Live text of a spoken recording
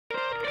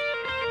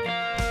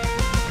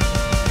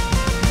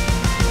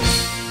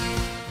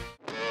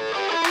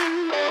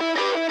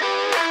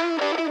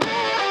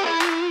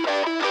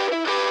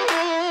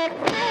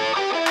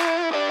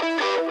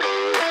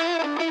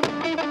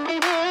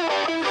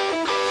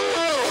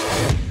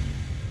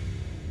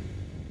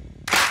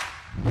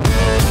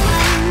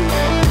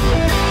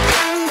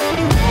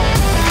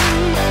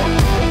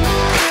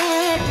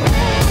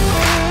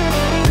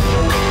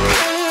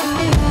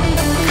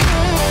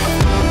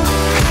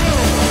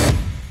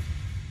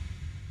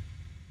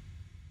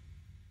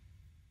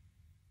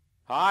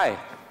Hi.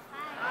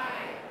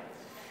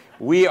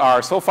 We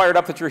are so fired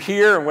up that you're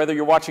here, and whether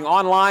you're watching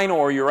online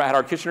or you're at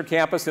our Kitchener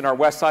campus in our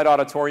West Side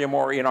auditorium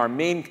or in our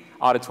main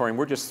auditorium,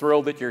 we're just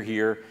thrilled that you're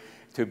here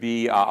to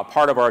be a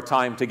part of our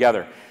time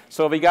together.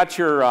 So have you got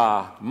your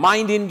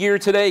mind in gear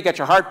today? You got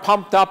your heart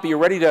pumped up? Are you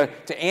ready to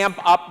amp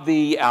up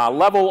the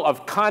level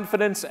of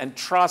confidence and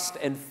trust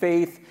and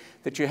faith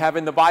that you have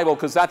in the Bible?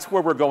 Because that's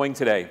where we're going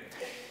today.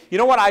 You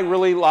know what I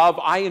really love?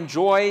 I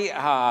enjoy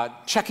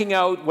checking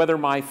out whether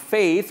my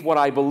faith, what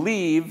I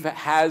believe,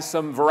 has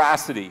some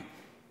veracity,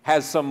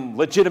 has some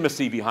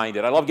legitimacy behind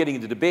it. I love getting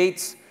into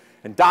debates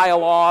and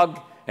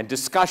dialogue and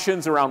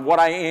discussions around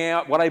what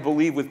I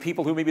believe with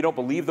people who maybe don't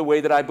believe the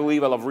way that I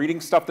believe. I love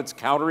reading stuff that's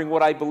countering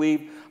what I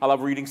believe. I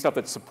love reading stuff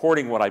that's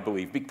supporting what I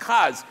believe.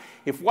 Because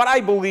if what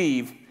I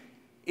believe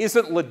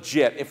isn't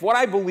legit, if what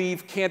I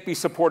believe can't be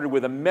supported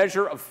with a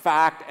measure of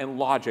fact and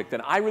logic,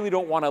 then I really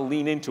don't want to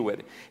lean into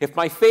it. If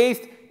my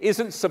faith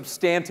isn't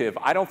substantive,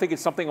 I don't think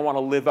it's something I want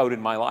to live out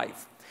in my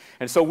life.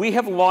 And so we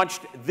have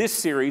launched this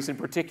series in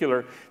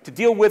particular to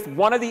deal with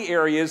one of the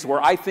areas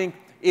where I think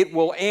it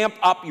will amp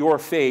up your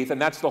faith,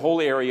 and that's the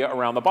whole area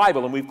around the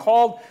Bible. And we've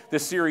called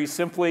this series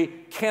simply,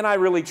 Can I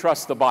Really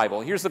Trust the Bible?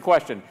 Here's the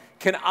question.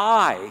 Can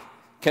I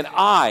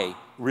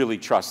really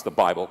trust the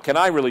Bible? Can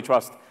I really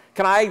trust the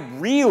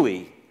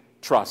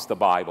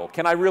Bible?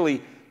 Can I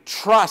really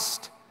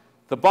trust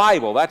the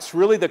Bible? That's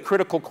really the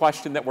critical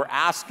question that we're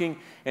asking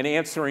and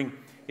answering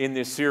in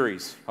this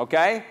series,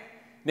 okay?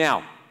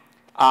 Now,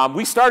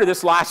 we started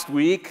this last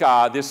week,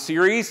 this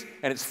series,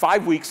 and it's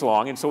 5 weeks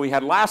long, and so we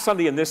had last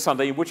Sunday and this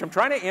Sunday, in which I'm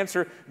trying to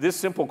answer this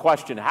simple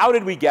question. How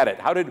did we get it?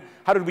 How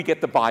did we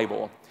get the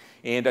Bible?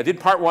 And I did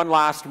part 1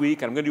 last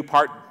week, and I'm going to do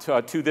part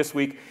 2 this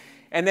week.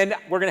 And then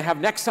we're going to have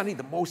next Sunday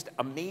the most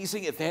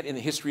amazing event in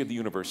the history of the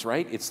universe,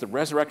 right? It's the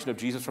resurrection of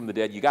Jesus from the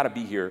dead. You got to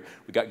be here.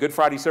 We got Good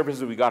Friday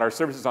services. We got our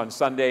services on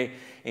Sunday.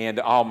 And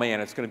oh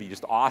man, it's going to be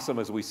just awesome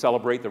as we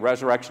celebrate the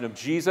resurrection of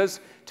Jesus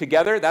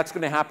together. That's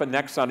going to happen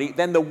next Sunday.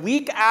 Then the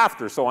week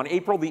after, so on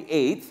April the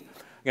 8th,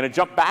 I'm going to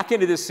jump back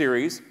into this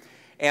series.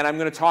 And I'm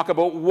going to talk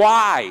about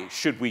why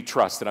should we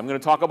trust it. I'm going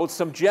to talk about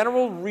some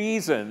general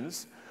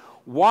reasons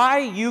why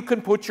you can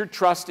put your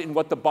trust in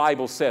what the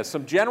Bible says.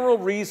 Some general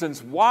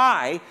reasons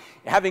why,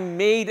 having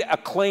made a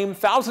claim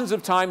thousands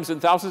of times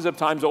and thousands of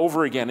times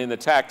over again in the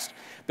text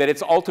that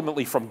it's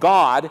ultimately from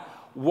God,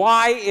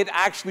 why it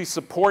actually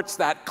supports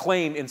that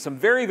claim in some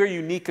very, very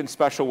unique and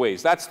special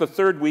ways. That's the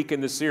 3rd week in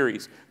the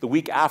series, the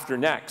week after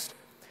next.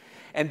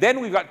 And then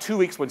we've got 2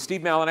 weeks when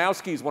Steve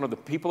Malinowski is one of the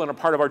people in a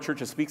part of our church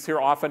that speaks here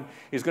often.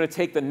 He's going to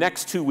take the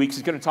next 2 weeks.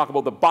 He's going to talk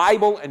about the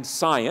Bible and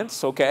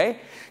science, okay?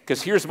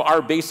 Because here's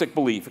our basic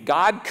belief.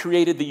 God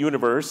created the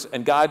universe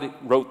and God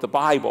wrote the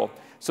Bible.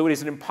 So it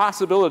is an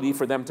impossibility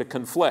for them to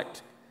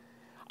conflict.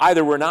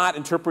 Either we're not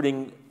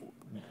interpreting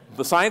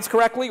the science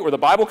correctly or the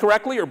Bible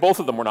correctly, or both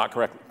of them we're not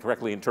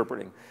correctly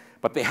interpreting.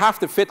 But they have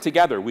to fit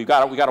together. We've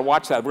got to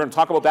watch that. We're going to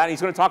talk about that. And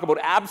he's going to talk about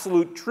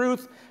absolute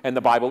truth and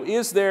the Bible.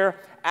 Is there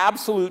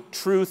absolute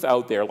truth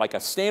out there, like a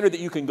standard that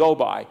you can go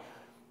by?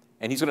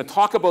 And he's going to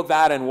talk about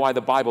that and why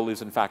the Bible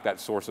is, in fact, that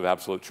source of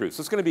absolute truth.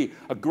 So it's going to be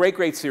a great,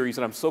 great series,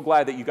 and I'm so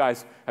glad that you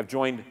guys have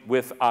joined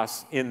with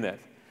us in that.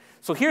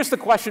 So here's the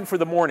question for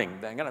the morning.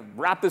 I'm going to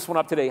wrap this one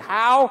up today.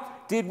 How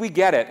did we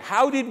get it?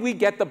 How did we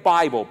get the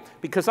Bible?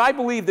 Because I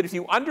believe that if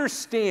you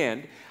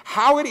understand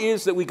how it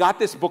is that we got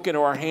this book into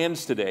our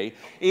hands today,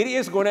 it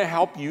is going to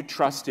help you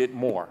trust it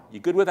more.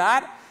 You good with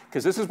that?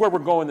 Because this is where we're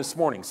going this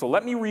morning. So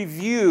let me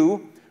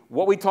review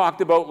what we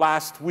talked about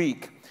last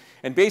week.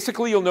 And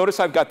basically, you'll notice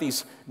I've got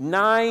these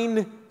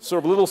 9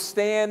 sort of little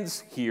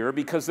stands here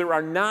because there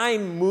are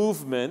 9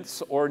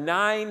 movements or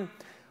 9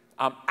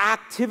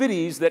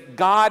 activities that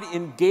God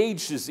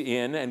engages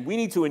in, and we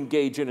need to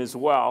engage in as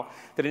well,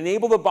 that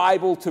enable the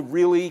Bible to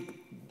really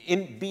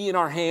be in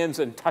our hands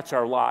and touch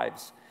our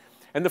lives.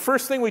 And the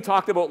first thing we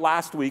talked about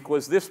last week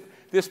was this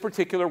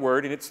particular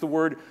word, and it's the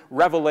word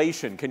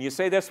revelation. Can you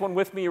say this one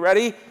with me? You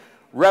ready?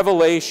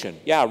 Revelation.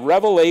 Yeah,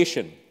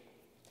 revelation.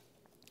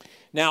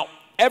 Now,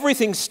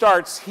 everything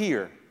starts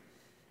here.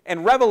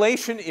 And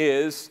revelation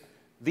is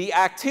the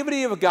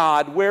activity of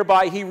God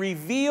whereby he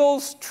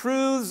reveals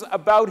truths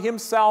about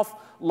himself,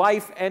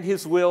 life, and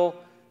his will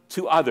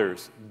to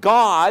others.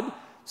 God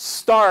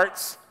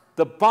starts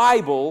the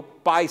Bible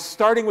by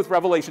starting with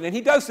revelation. And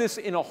he does this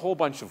in a whole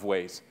bunch of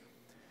ways.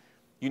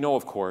 You know,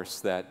 of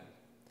course, that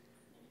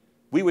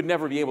we would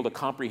never be able to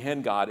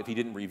comprehend God if he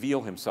didn't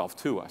reveal himself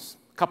to us.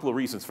 A couple of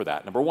reasons for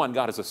that. Number one,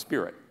 God is a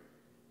spirit.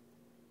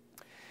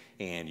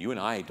 And you and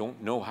I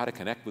don't know how to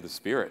connect with a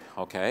spirit,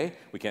 okay?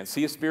 We can't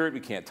see a spirit. We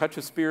can't touch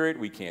a spirit.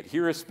 We can't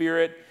hear a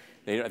spirit.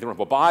 They don't have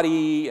a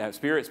body.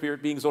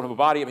 Spirit beings don't have a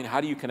body. I mean,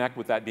 how do you connect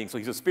with that being? So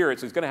he's a spirit,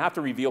 so he's going to have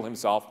to reveal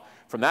himself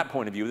from that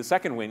point of view. The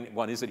second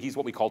one is that he's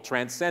what we call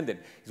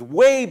transcendent. He's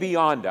way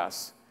beyond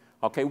us,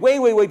 okay? Way,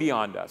 way, way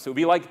beyond us. It would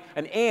be like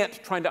an ant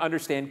trying to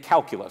understand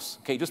calculus,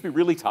 okay? Just be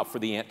really tough for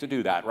the ant to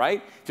do that,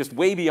 right? Just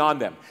way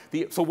beyond them.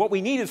 So what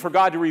we need is for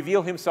God to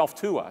reveal himself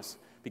to us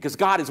because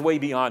God is way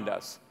beyond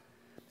us.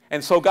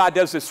 And so God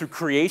does this through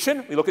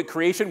creation. We look at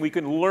creation, we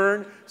can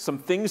learn some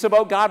things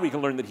about God. We can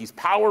learn that he's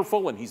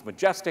powerful and he's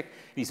majestic.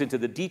 He's into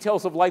the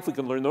details of life. We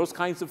can learn those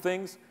kinds of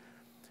things.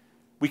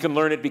 We can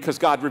learn it because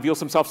God reveals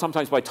himself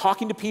sometimes by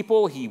talking to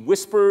people. He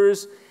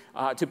whispers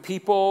to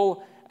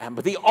people.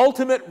 But the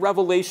ultimate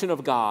revelation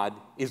of God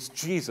is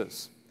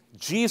Jesus.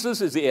 Jesus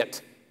is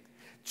it.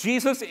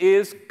 Jesus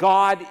is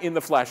God in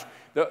the flesh.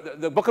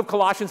 The book of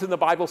Colossians in the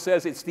Bible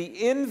says it's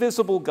the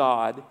invisible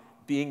God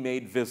being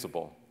made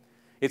visible.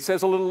 It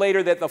says a little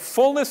later that the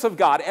fullness of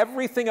God,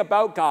 everything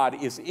about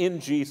God, is in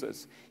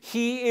Jesus.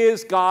 He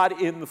is God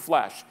in the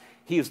flesh.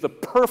 He is the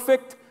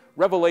perfect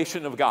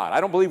revelation of God. I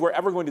don't believe we're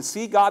ever going to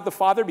see God the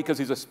Father because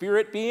he's a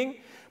spirit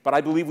being, but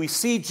I believe we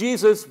see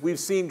Jesus, we've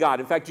seen God.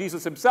 In fact,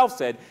 Jesus himself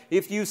said,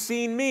 if you've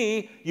seen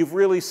me, you've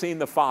really seen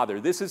the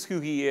Father. This is who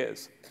he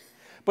is.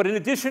 But in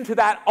addition to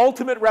that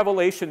ultimate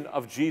revelation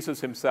of Jesus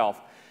himself,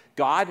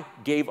 God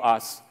gave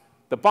us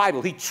the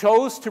Bible. He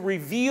chose to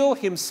reveal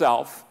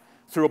himself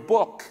through a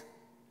book.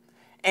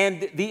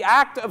 And the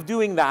act of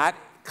doing that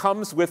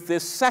comes with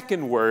this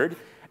second word,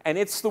 and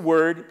it's the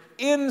word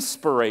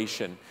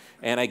inspiration.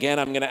 And again,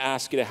 I'm going to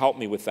ask you to help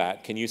me with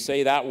that. Can you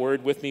say that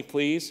word with me,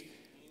 please?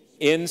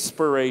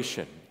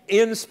 Inspiration.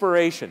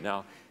 Inspiration.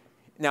 Now,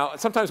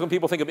 sometimes when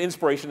people think of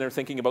inspiration, they're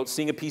thinking about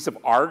seeing a piece of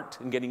art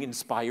and getting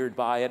inspired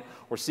by it,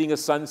 or seeing a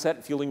sunset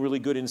and feeling really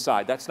good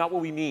inside. That's not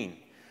what we mean.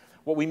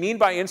 What we mean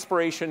by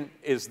inspiration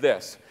is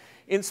this.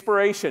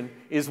 Inspiration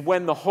is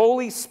when the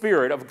Holy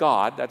Spirit of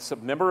God, that's a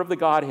member of the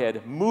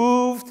Godhead,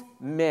 moved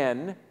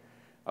men.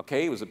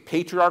 Okay, it was a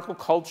patriarchal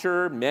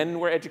culture. Men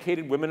were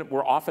educated, women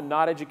were often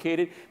not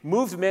educated.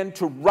 Moved men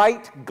to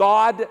write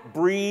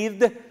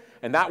God-breathed,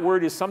 and that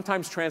word is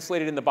sometimes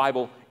translated in the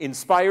Bible,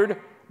 inspired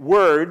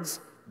words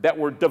that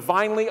were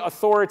divinely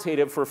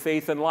authoritative for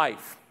faith and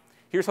life.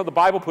 Here's how the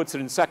Bible puts it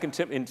in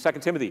 2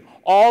 Timothy.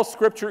 All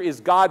Scripture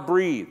is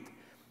God-breathed.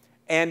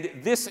 And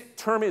this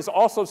term is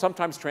also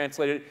sometimes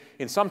translated,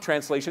 in some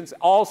translations,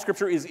 all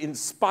Scripture is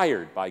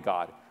inspired by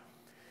God.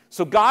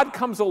 So God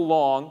comes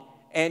along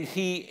and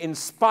he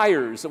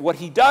inspires. What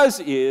he does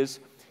is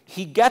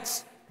he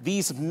gets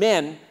these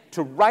men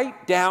to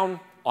write down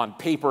on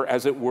paper,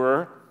 as it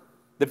were,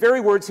 the very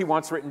words he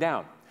wants written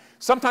down.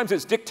 Sometimes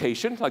it's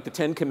dictation, like the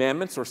Ten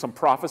Commandments or some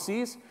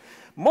prophecies.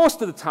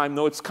 Most of the time,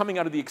 though, it's coming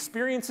out of the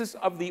experiences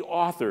of the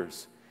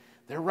authors.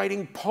 They're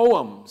writing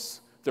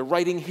poems. They're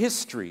writing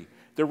history.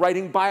 They're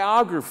writing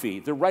biography.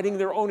 They're writing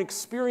their own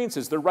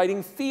experiences. They're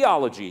writing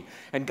theology.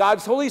 And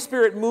God's Holy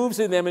Spirit moves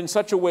in them in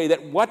such a way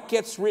that what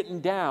gets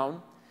written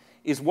down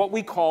is what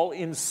we call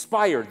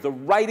inspired. The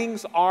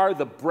writings are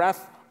the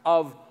breath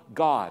of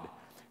God.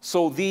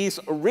 So these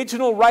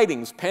original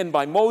writings penned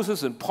by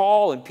Moses and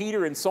Paul and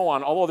Peter and so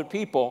on, all other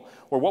people,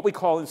 were what we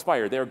call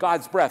inspired. They're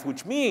God's breath,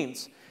 which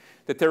means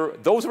that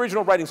those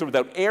original writings are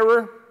without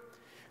error.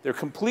 They're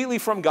completely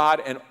from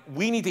God, and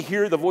we need to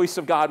hear the voice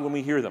of God when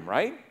we hear them,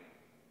 right?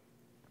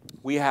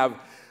 We have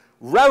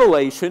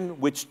Revelation,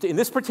 which in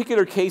this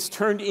particular case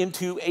turned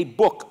into a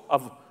book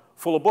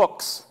full of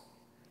books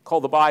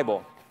called the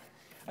Bible.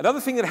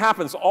 Another thing that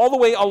happens all the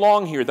way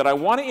along here that I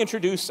want to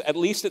introduce, at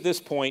least at this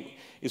point,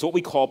 is what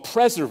we call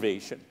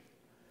preservation.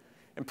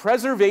 And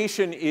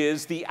preservation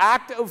is the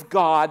act of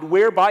God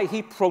whereby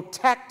he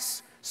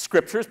protects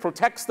Scriptures,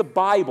 protects the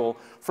Bible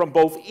from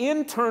both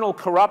internal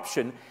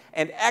corruption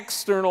and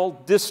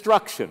external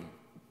destruction.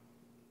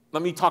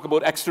 Let me talk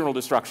about external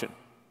destruction.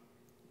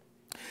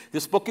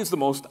 This book is the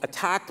most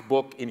attacked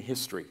book in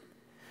history.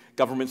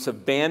 Governments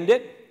have banned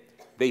it.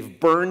 They've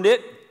burned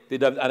it. They've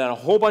done a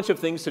whole bunch of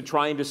things to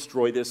try and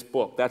destroy this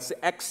book. That's the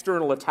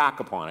external attack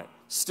upon it.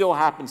 Still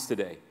happens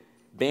today.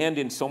 Banned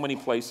in so many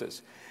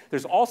places.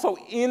 There's also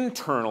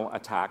internal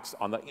attacks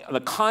on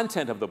the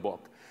content of the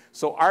book.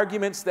 So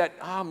arguments that,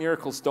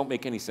 miracles don't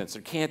make any sense.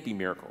 There can't be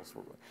miracles.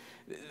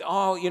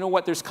 Oh, you know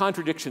what? There's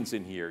contradictions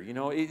in here. You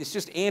know, it's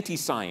just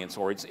anti-science,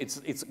 or it's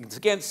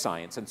against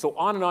science. And so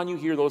on you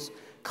hear those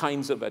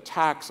kinds of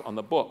attacks on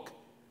the book.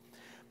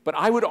 But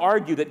I would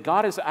argue that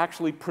God is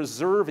actually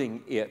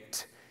preserving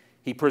it.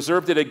 He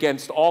preserved it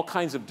against all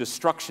kinds of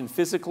destruction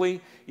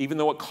physically, even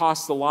though it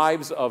cost the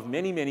lives of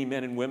many, many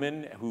men and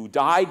women who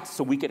died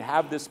so we could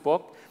have this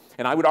book.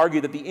 And I would argue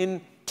that the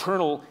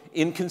internal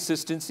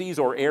inconsistencies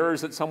or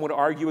errors that some would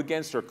argue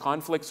against, or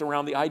conflicts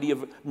around the idea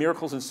of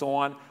miracles and so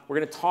on, we're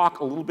going to talk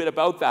a little bit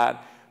about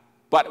that.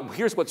 But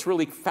here's what's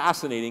really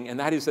fascinating, and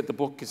that is that the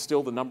book is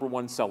still the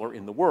 #1 seller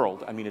in the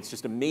world. I mean, it's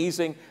just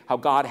amazing how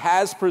God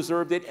has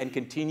preserved it and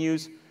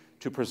continues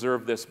to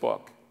preserve this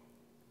book.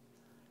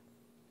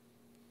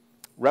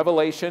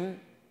 Revelation,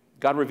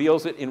 God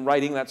reveals it in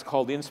writing. That's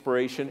called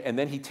inspiration, and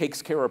then he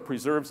takes care of,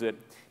 preserves it.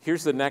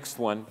 Here's the next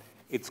one.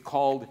 It's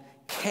called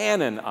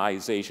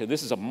canonization.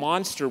 This is a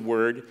monster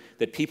word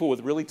that people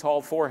with really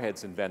tall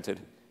foreheads invented.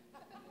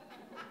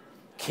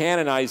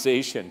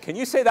 Canonization. Can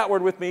you say that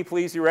word with me,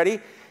 please? You ready?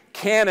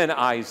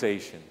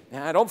 Canonization.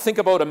 Now, I don't think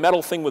about a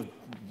metal thing with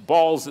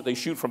balls that they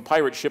shoot from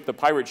pirate ship to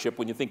pirate ship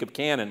when you think of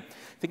cannon.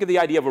 Think of the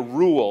idea of a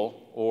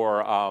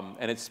rule,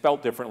 and it's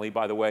spelt differently,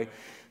 by the way.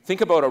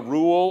 Think about a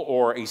rule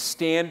or a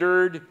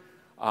standard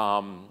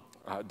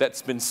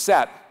that's been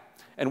set.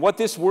 And what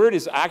this word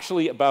is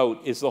actually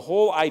about is the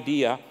whole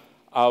idea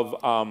of,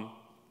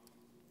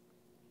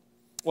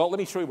 well, let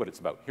me show you what it's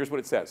about. Here's what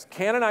it says.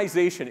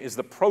 Canonization is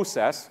the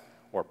process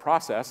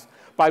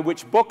by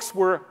which books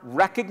were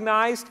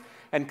recognized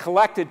and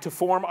collected to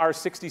form our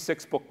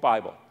 66-book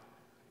Bible.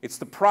 It's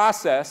the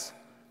process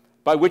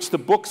by which the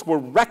books were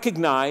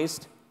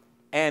recognized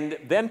and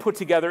then put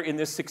together in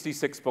this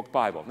 66-book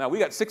Bible. Now, we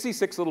got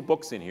 66 little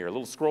books in here,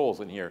 little scrolls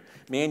in here,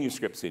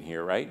 manuscripts in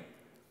here, right?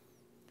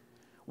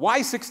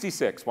 Why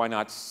 66? Why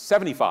not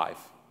 75?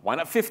 Why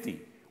not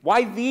 50?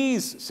 Why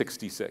these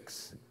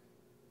 66?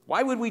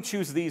 Why would we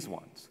choose these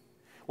ones?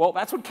 Well,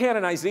 that's what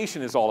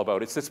canonization is all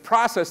about. It's this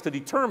process to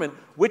determine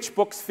which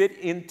books fit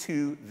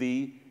into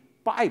the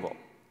Bible.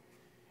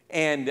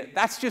 And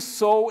that's just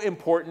so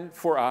important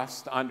for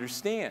us to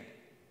understand.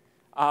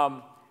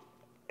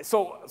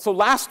 So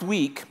last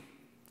week,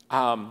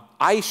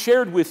 I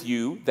shared with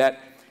you that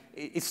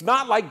it's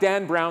not like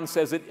Dan Brown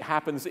says it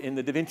happens in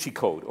the Da Vinci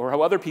Code, or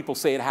how other people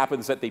say it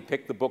happens that they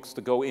pick the books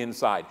to go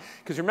inside.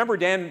 Because remember,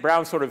 Dan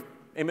Brown sort of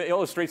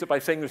illustrates it by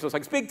saying there's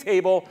this big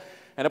table,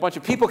 and a bunch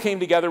of people came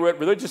together,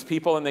 religious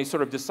people, and they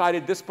sort of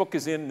decided this book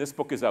is in, this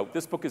book is out,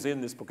 this book is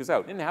in, this book is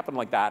out. It didn't happen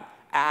like that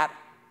at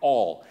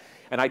all.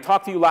 And I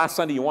talked to you last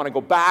Sunday. You want to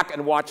go back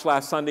and watch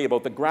last Sunday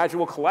about the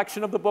gradual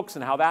collection of the books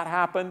and how that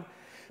happened.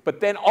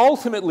 But then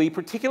ultimately,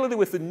 particularly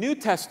with the New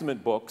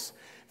Testament books,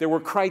 there were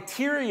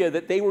criteria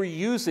that they were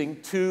using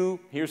to,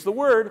 here's the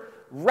word,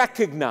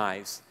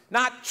 recognize,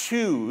 not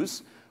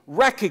choose,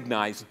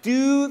 recognize.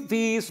 Do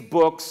these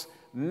books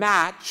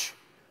match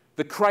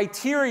the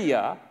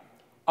criteria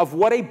of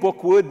what a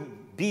book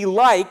would be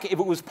like if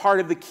it was part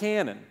of the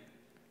canon?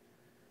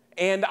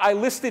 And I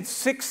listed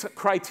 6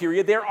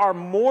 criteria. There are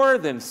more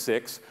than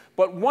 6,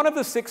 but one of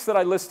the 6 that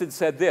I listed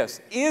said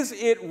this: is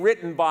it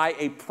written by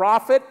a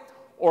prophet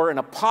or an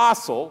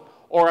apostle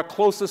or a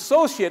close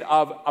associate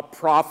of a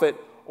prophet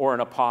or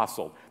an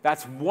apostle?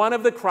 That's one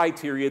of the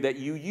criteria that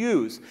you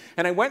use.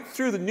 And I went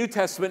through the New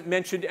Testament,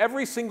 mentioned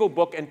every single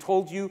book, and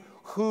told you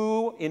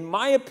who, in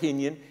my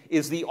opinion,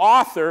 is the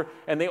author,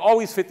 and they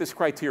always fit this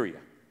criteria.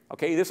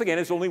 Okay, this again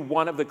is only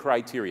one of the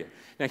criteria.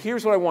 Now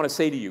here's what I want to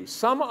say to you.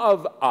 Some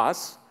of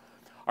us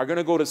are going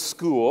to go to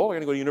school, we're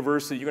going to go to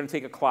university, you're going to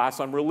take a class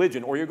on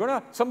religion, or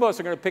some of us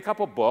are going to pick up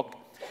a book,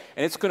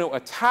 and it's going to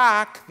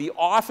attack the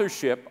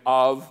authorship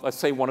of, let's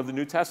say, one of the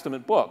New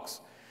Testament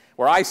books.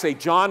 Where I say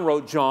John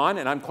wrote John,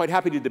 and I'm quite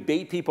happy to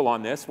debate people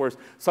on this, whereas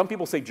some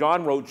people say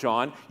John wrote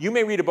John. You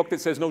may read a book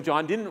that says, no,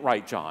 John didn't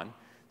write John.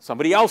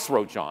 Somebody else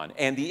wrote John.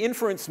 And the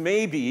inference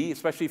may be,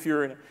 especially if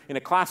you're in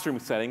a classroom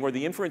setting, where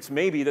the inference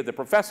may be that the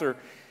professor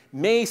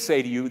may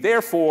say to you,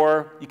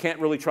 therefore, you can't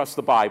really trust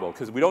the Bible,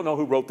 because we don't know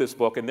who wrote this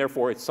book, and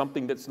therefore it's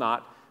something that's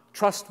not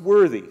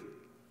trustworthy.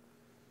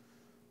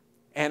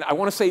 And I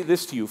want to say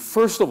this to you.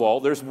 First of all,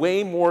 there's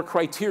way more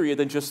criteria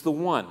than just the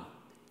one.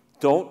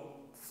 Don't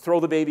throw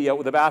the baby out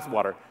with the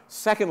bathwater.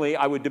 Secondly,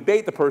 I would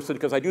debate the person,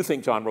 because I do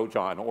think John wrote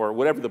John, or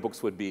whatever the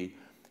books would be.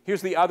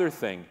 Here's the other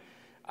thing.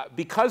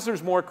 Because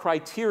there's more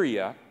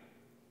criteria,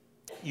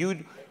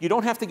 you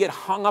don't have to get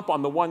hung up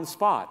on the one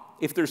spot.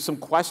 If there's some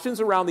questions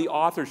around the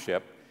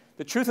authorship,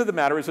 the truth of the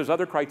matter is there's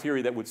other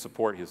criteria that would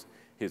support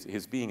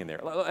his being in there.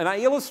 And I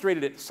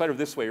illustrated it sort of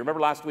this way.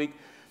 Remember last week?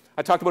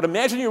 I talked about,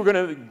 imagine you were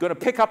going to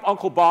pick up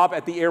Uncle Bob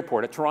at the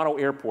airport, at Toronto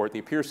Airport,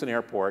 the Pearson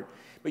Airport,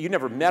 but you'd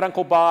never met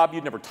Uncle Bob,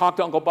 you'd never talked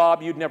to Uncle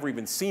Bob, you'd never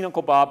even seen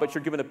Uncle Bob, but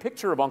you're given a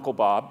picture of Uncle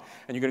Bob,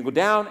 and you're going to go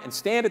down and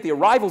stand at the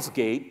arrivals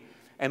gate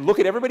and look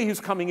at everybody who's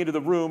coming into the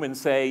room and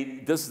say,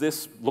 does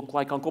this look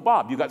like Uncle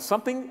Bob? You've got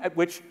something at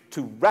which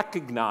to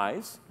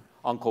recognize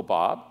Uncle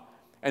Bob,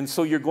 and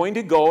so you're going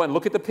to go and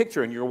look at the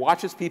picture, and you're going to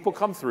watch as people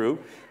come through.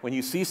 When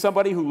you see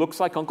somebody who looks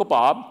like Uncle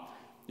Bob,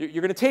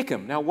 you're going to take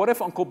him. Now, what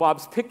if Uncle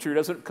Bob's picture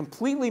doesn't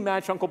completely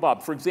match Uncle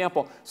Bob? For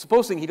example,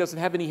 supposing he doesn't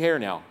have any hair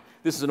now.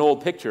 This is an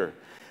old picture.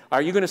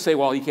 Are you going to say,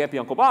 well, he can't be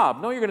Uncle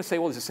Bob? No, you're going to say,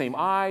 well, he's the same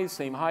eyes,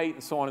 same height,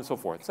 and so on and so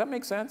forth. Does that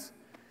make sense?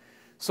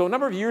 So a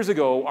number of years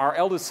ago, our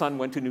eldest son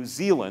went to New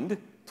Zealand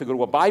to go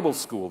to a Bible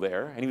school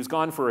there, and he was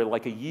gone for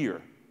like a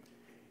year.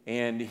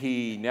 And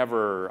he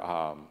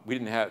never, we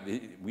didn't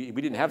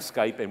have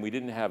Skype, and we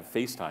didn't have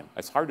FaceTime.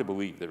 It's hard to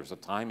believe there was a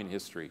time in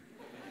history.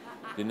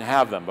 Didn't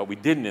have them, but we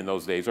didn't in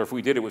those days. Or if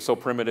we did, it was so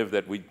primitive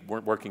that we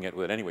weren't working with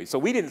it anyway. So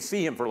we didn't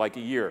see him for like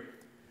a year.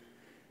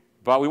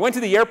 But we went to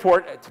the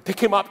airport to pick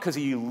him up because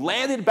he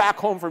landed back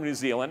home from New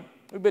Zealand.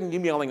 We've been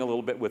emailing a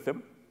little bit with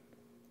him.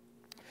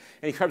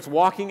 And he starts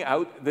walking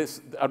out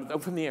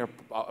from the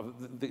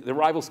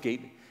arrivals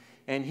gate.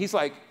 And he's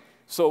like,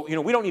 so,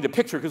 we don't need a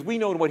picture because we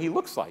know what he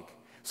looks like.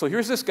 So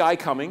here's this guy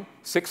coming,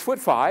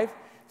 6'5",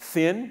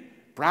 thin,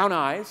 brown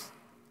eyes,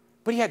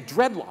 but he had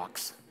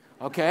dreadlocks,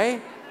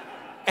 okay?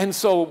 And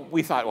so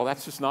we thought, well,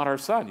 that's just not our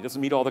son. He doesn't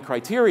meet all the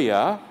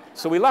criteria.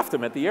 So we left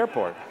him at the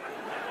airport.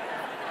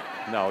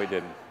 No, he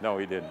didn't. No,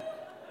 he didn't.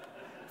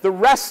 The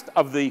rest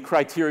of the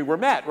criteria were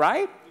met,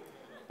 right?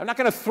 I'm not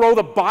going to throw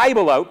the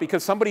Bible out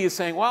because somebody is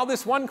saying, well,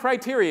 this one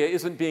criteria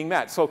isn't being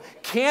met. So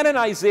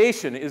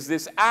canonization is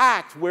this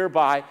act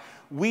whereby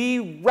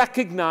we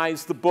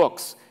recognize the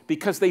books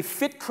because they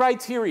fit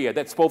criteria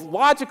that's both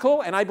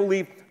logical and, I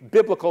believe,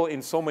 biblical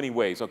in so many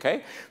ways,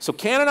 okay? So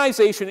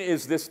canonization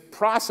is this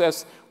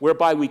process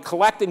whereby we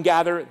collect and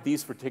gather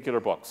these particular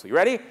books. You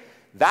ready?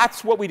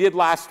 That's what we did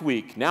last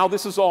week. Now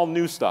this is all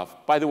new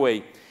stuff. By the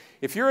way,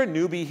 if you're a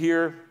newbie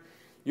here,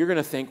 you're going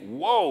to think,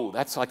 whoa,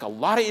 that's like a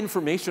lot of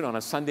information on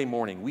a Sunday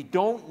morning. We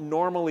don't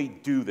normally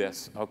do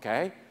this,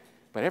 okay?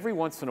 But every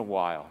once in a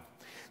while.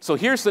 So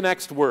here's the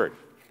next word.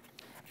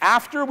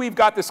 After we've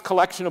got this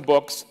collection of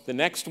books, the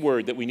next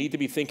word that we need to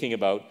be thinking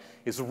about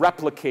is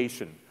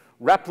replication.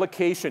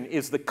 Replication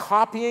is the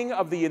copying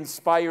of the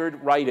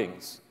inspired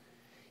writings.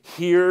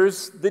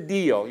 Here's the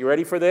deal. You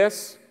ready for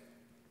this?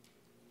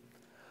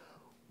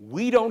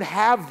 We don't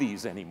have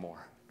these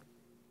anymore.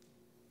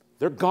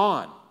 They're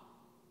gone.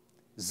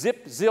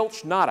 Zip,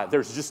 zilch, nada.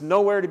 There's just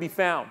nowhere to be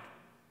found.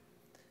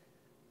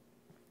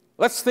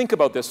 Let's think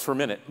about this for a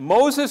minute.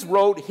 Moses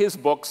wrote his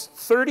books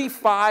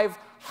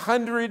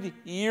 3,500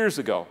 years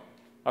ago.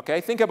 Okay,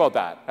 think about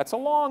that. That's a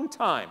long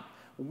time.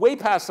 Way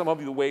past some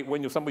of you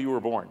when some of you were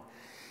born.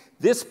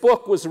 This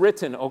book was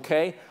written,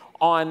 okay,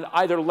 on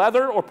either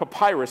leather or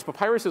papyrus.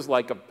 Papyrus is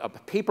like a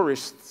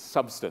paperish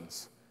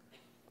substance.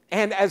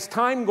 And as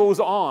time goes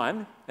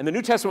on, and the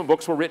New Testament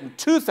books were written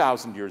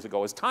 2,000 years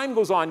ago, as time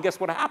goes on, guess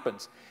what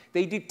happens?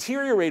 They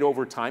deteriorate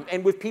over time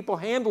and with people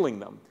handling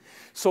them.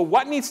 So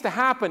what needs to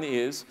happen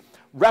is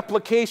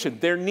replication.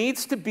 There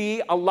needs to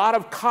be a lot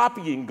of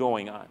copying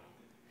going on.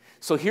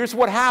 So here's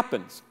what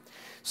happens.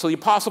 So the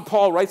Apostle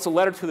Paul writes a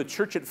letter to the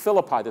church at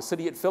Philippi, the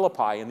city at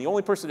Philippi, and the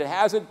only person that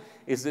has it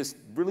is this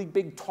really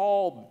big,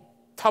 tall,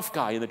 tough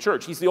guy in the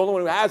church. He's the only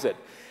one who has it.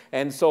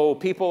 And so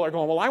people are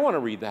going, well, I want to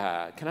read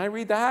that. Can I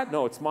read that?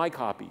 No, it's my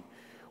copy.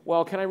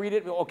 Well, can I read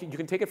it? Okay, you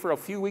can take it for a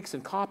few weeks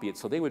and copy it.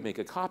 So they would make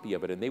a copy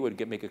of it, and they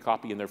would make a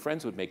copy, and their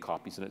friends would make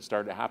copies, and it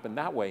started to happen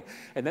that way.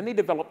 And then they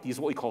developed these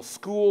what we call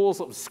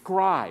schools of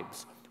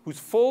scribes, whose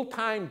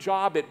full-time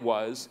job it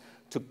was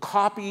to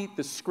copy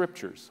the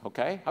scriptures,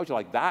 okay? How would you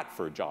like that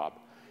for a job?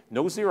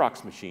 No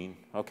Xerox machine,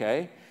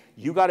 okay?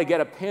 You got to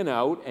get a pin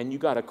out, and you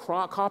got to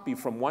copy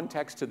from one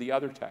text to the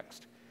other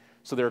text.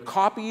 So there are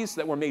copies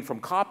that were made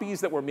from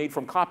copies that were made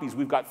from copies.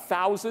 We've got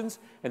thousands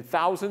and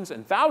thousands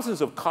and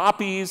thousands of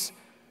copies,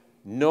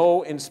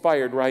 no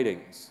inspired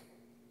writings.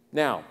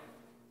 Now,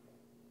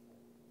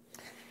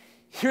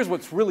 here's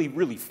what's really,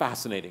 really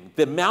fascinating.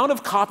 The amount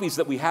of copies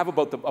that we have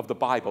of the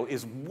Bible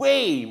is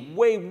way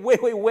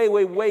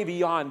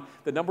beyond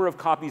the number of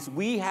copies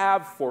we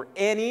have for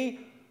any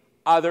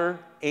other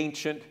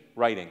ancient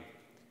writing.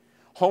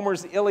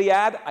 Homer's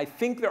Iliad, I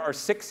think there are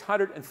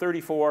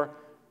 634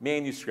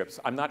 manuscripts.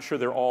 I'm not sure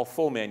they're all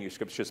full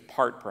manuscripts, just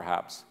part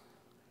perhaps.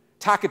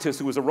 Tacitus,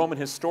 who was a Roman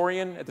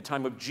historian at the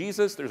time of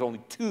Jesus, there's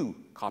only 2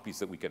 copies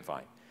that we can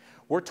find.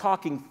 We're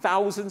talking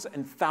thousands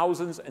and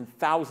thousands and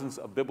thousands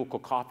of biblical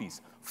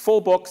copies. Full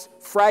books,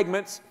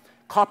 fragments,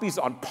 copies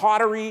on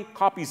pottery,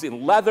 copies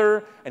in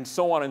leather, and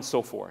so on and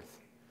so forth.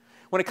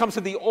 When it comes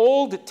to the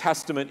Old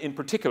Testament in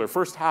particular,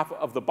 first half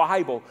of the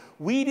Bible,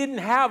 we didn't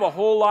have a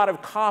whole lot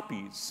of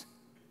copies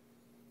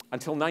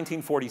until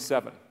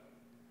 1947.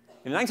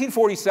 In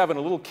 1947,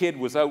 a little kid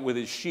was out with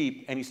his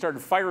sheep, and he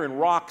started firing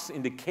rocks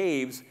into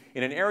caves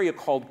in an area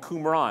called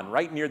Qumran,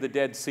 right near the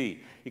Dead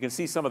Sea. You can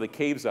see some of the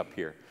caves up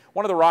here.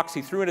 One of the rocks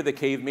he threw into the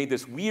cave made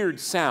this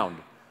weird sound,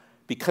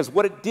 because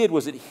what it did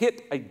was it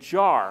hit a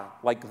jar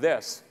like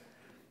this.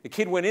 The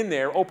kid went in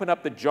there, opened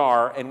up the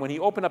jar, and when he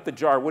opened up the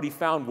jar, what he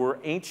found were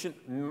ancient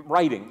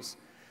writings.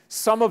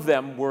 Some of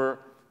them were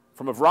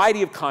from a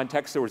variety of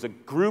contexts. There was a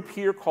group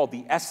here called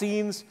the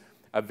Essenes,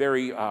 a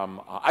very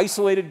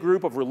isolated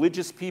group of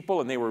religious people,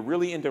 and they were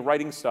really into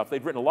writing stuff.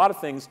 They'd written a lot of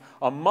things,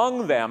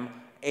 among them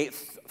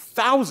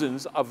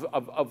thousands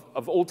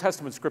of Old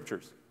Testament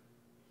scriptures.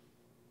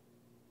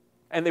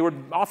 And they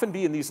would often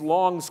be in these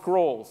long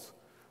scrolls,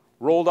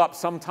 rolled up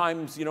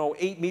sometimes,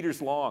 8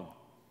 meters long,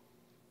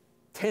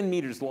 10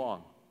 meters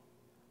long,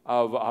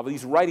 of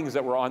these writings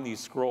that were on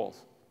these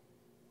scrolls.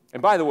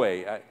 And by the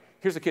way,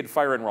 here's a kid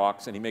firing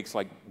rocks, and he makes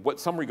like what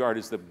some regard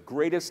as the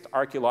greatest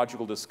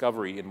archaeological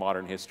discovery in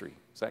modern history.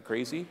 Is that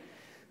crazy?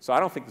 So I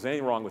don't think there's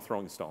anything wrong with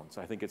throwing stones.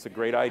 I think it's a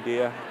great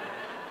idea.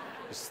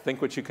 Just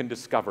think what you can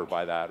discover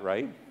by that,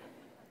 right?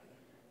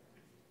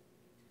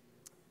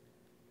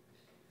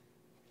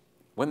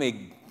 When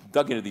they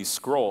dug into these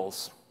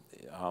scrolls,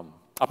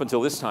 up until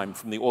this time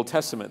from the Old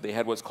Testament, they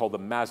had what's called the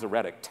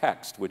Masoretic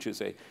text, which is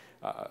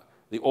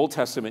the Old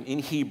Testament in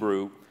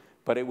Hebrew,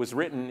 but it was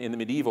written in the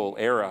medieval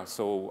era,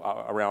 so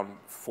around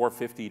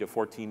 450 to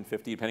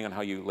 1450, depending on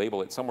how you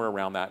label it, somewhere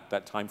around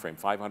that time frame,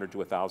 500 to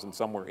 1,000,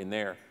 somewhere in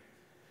there.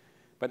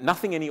 But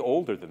nothing any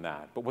older than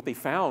that. But what they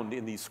found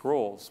in these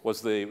scrolls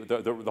was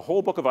the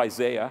whole book of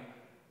Isaiah,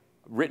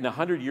 written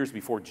 100 years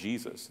before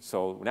Jesus.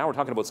 So now we're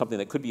talking about something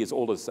that could be as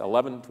old as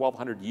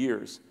 1,200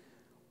 years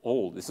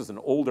old. This is an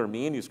older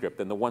manuscript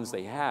than the ones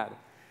they had.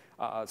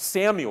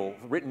 Samuel,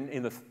 written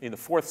in the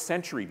 4th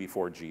century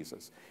before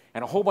Jesus,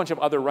 and a whole bunch of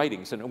other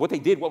writings. And what they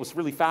did, what was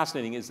really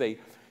fascinating, is they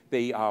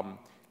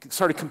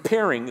started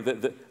comparing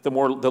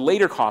the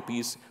later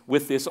copies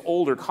with this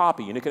older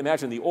copy. And you can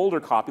imagine the older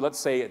copy, let's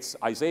say it's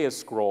Isaiah's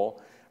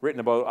scroll, written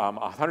about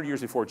 100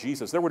 years before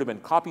Jesus. There would have been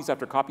copies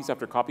after copies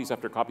after copies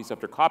after copies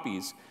after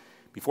copies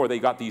before they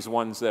got these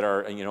ones that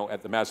are,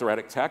 at the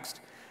Masoretic text.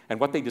 And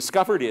what they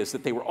discovered is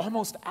that they were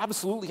almost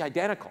absolutely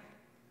identical.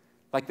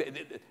 Like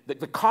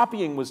the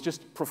copying was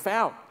just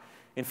profound.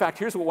 In fact,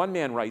 here's what one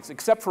man writes: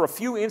 except for a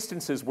few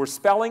instances where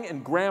spelling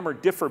and grammar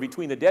differ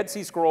between the Dead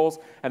Sea Scrolls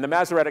and the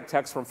Masoretic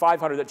text from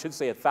 500 that should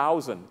say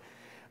 1,000,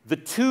 the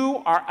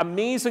two are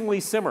amazingly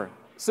similar.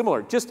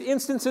 Just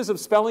instances of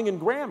spelling and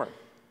grammar.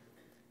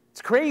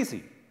 It's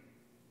crazy.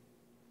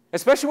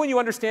 Especially when you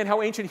understand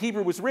how ancient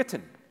Hebrew was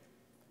written.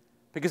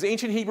 Because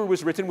ancient Hebrew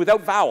was written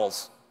without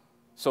vowels.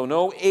 So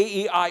no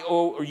A, E, I,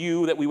 O, or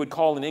U that we would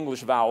call in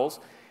English vowels.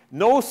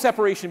 No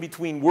separation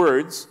between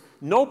words.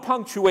 No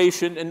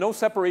punctuation, and no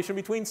separation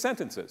between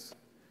sentences.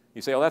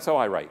 You say, oh, that's how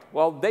I write.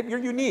 Well, you're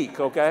unique,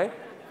 okay?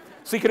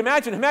 So you can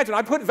imagine,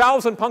 I put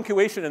vowels and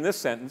punctuation in this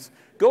sentence.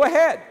 Go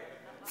ahead.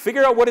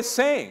 Figure out what it's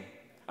saying.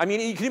 I mean,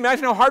 you can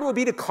imagine how hard it would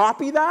be to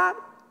copy that?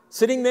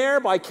 Sitting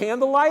there by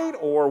candlelight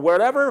or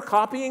whatever,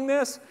 copying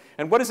this.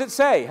 And what does it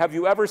say? Have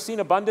you ever seen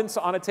abundance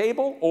on a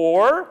table?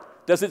 Or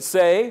does it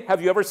say,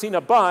 have you ever seen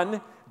a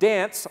bun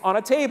dance on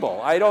a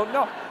table? I don't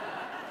know.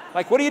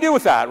 Like, what do you do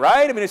with that,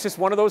 right? I mean, it's just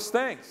one of those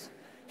things.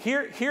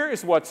 Here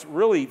is what's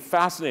really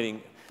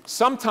fascinating.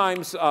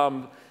 Sometimes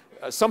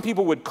some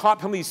people would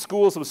copy, some of these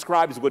schools of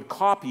scribes would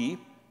copy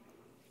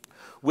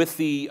with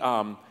the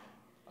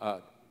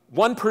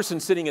one person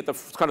sitting at the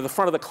kind of the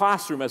front of the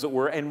classroom, as it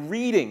were, and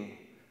reading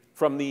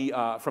from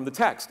the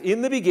text.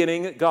 In the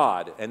beginning,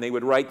 God. And they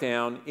would write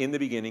down, in the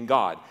beginning,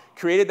 God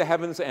created the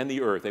heavens and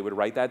the earth. They would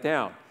write that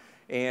down.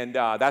 And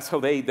that's how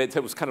that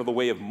was kind of the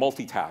way of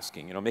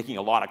multitasking, making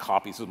a lot of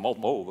copies.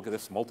 Oh, look at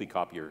this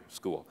multi-copier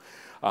school.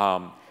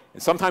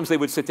 And sometimes they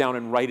would sit down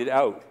and write it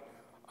out.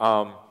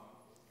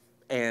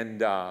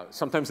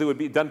 Sometimes they would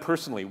be done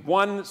personally.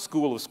 One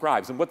school of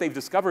scribes, and what they've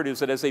discovered is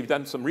that as they've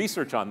done some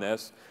research on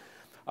this,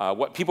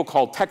 what people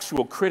call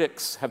textual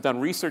critics have done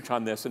research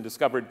on this and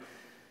discovered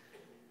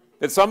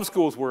that some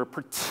schools were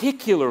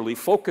particularly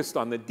focused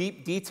on the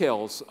deep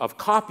details of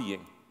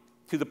copying,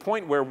 to the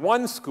point where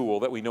one school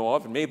that we know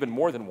of, and may have been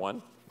more than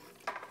one,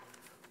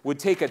 would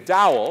take a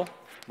dowel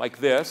like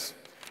this.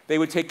 They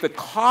would take the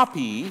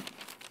copy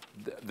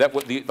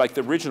like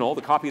the original,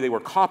 the copy they were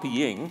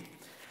copying,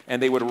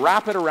 and they would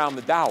wrap it around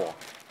the dowel,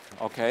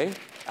 okay?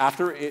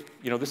 After it,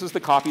 this is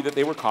the copy that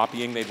they were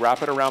copying. They'd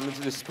wrap it around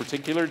this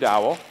particular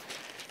dowel,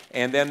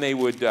 and then they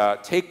would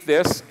take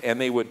this,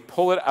 and they would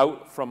pull it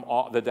out from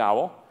the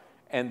dowel,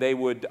 and they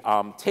would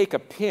take a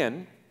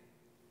pin,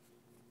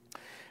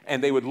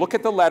 and they would look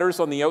at the letters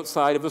on the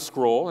outside of the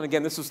scroll. And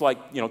again, this is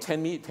like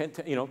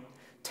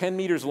 10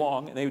 meters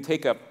long, and they would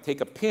take a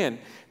pin,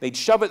 they'd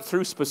shove it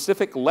through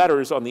specific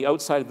letters on the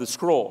outside of the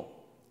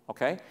scroll,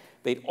 okay?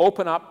 They'd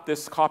open up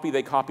this copy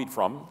they copied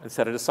from and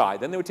set it aside.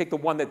 Then they would take the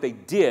one that they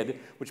did,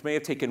 which may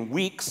have taken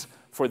weeks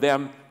for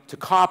them to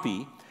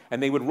copy,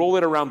 and they would roll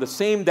it around the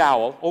same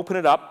dowel, open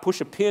it up, push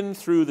a pin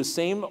through the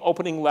same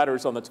opening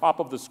letters on the top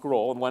of the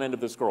scroll, on one end of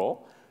the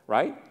scroll,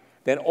 right?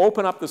 Then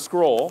open up the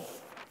scroll,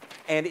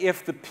 and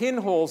if the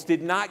pinholes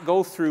did not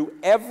go through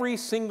every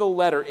single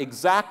letter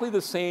exactly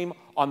the same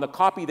on the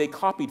copy they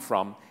copied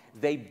from,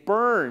 they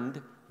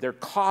burned their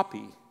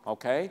copy,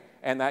 okay?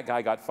 And that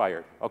guy got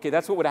fired. Okay,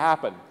 that's what would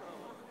happen.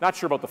 Not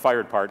sure about the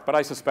fired part, but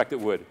I suspect it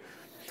would.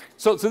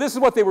 So this is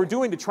what they were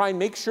doing to try and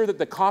make sure that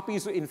the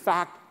copies, in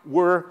fact,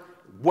 were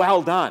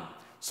well done.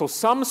 So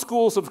some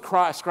schools of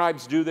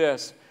scribes do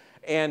this,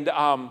 and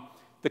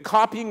the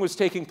copying was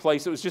taking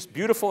place. It was just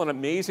beautiful and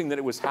amazing that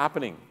it was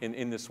happening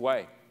in this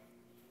way.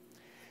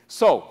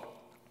 So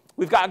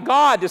we've got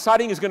God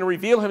deciding he's going to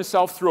reveal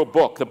himself through a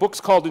book. The book's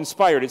called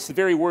Inspired. It's the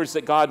very words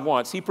that God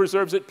wants. He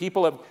preserves it.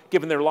 People have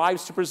given their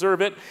lives to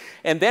preserve it.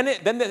 And then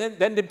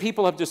the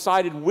people have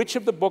decided which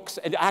of the books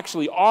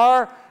actually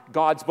are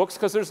God's books,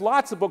 because there's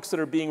lots of books that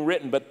are being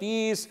written, but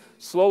these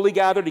slowly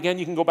gathered. Again,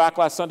 you can go back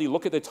last Sunday,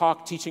 look at the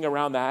talk teaching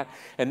around that.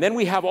 And then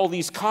we have all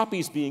these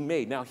copies being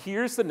made. Now,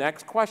 here's the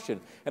next question.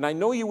 And I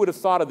know you would have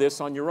thought of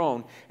this on your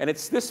own. And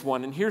it's this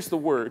one. And here's the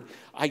word: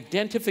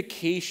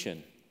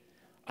 identification.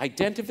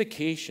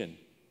 Identification.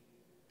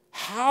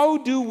 How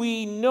do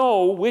we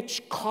know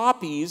which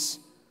copies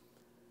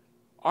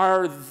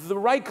are the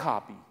right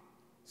copy?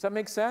 Does that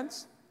make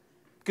sense?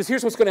 Because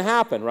here's what's going to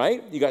happen,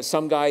 right? You got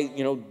some guy,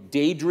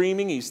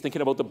 daydreaming. He's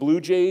thinking about the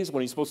Blue Jays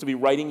when he's supposed to be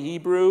writing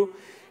Hebrew,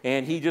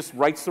 and he just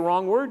writes the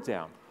wrong word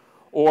down.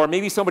 Or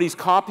maybe somebody's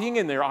copying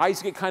and their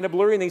eyes get kind of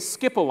blurry and they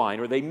skip a line,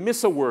 or they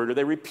miss a word, or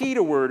they repeat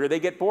a word, or they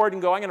get bored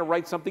and go, I'm going to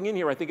write something in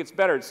here. I think it's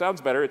better. It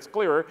sounds better. It's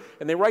clearer.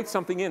 And they write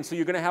something in. So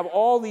you're going to have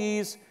all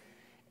these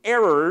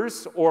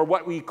errors, or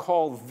what we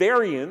call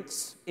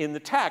variants in the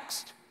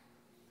text.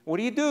 What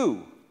do you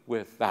do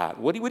with that?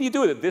 What do you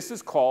do with it? This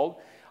is called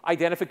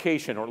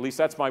identification, or at least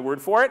that's my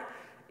word for it.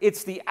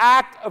 It's the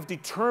act of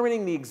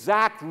determining the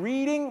exact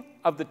reading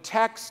of the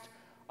text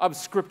of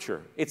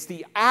Scripture. It's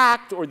the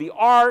act or the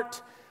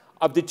art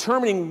of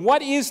determining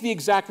what is the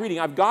exact reading.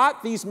 I've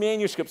got these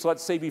manuscripts,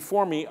 let's say,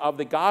 before me of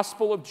the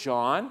Gospel of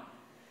John,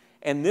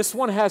 and this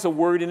one has a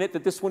word in it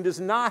that this one does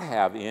not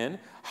have in.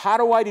 How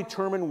do I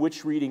determine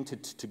which reading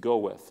to go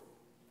with?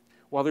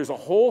 Well, there's a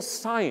whole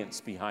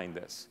science behind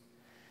this.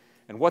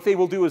 And what they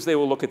will do is they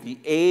will look at the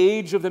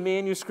age of the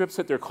manuscripts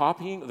that they're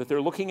copying, that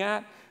they're looking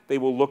at. They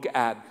will look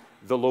at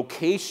the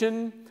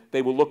location.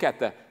 They will look at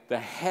the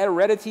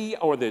heredity,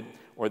 or they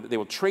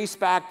will trace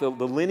back the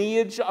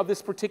lineage of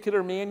this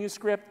particular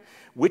manuscript,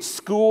 which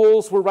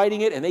schools were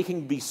writing it, and they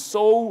can be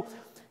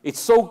it's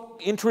so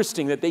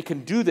interesting that they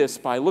can do this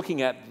by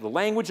looking at the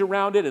language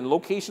around it and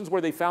locations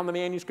where they found the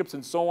manuscripts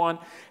and so on.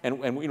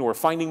 And we're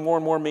finding more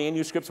and more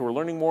manuscripts, and we're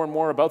learning more and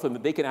more about them,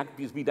 that they can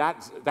be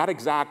that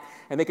exact,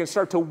 and they can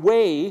start to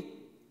weigh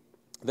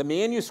the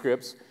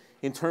manuscripts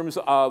in terms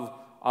of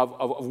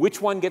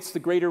which one gets the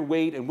greater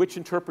weight and which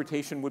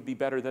interpretation would be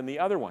better than the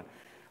other one.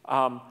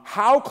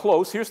 How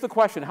close, here's the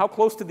question, how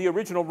close to the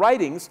original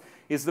writings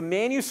is the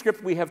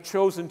manuscript we have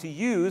chosen to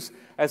use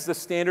as the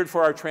standard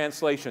for our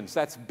translations?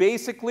 That's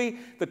basically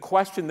the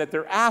question that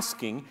they're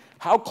asking.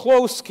 How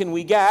close can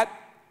we get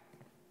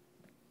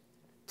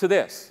to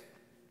this?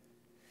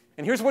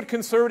 And here's what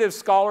conservative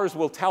scholars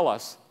will tell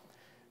us,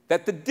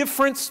 that the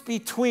difference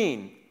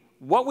between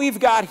what we've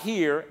got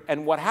here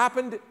and what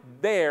happened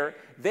there,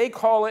 they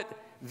call it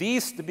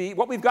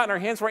what we've got in our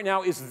hands right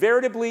now is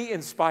veritably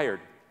inspired.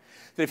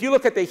 That if you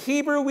look at the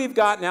Hebrew we've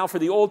got now for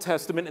the Old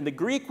Testament and the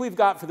Greek we've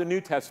got for the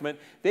New Testament,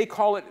 they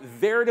call it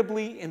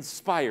veritably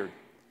inspired.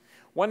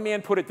 One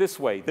man put it this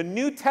way: the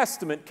New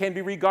Testament can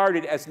be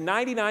regarded as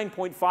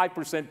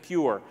 99.5%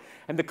 pure,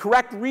 and the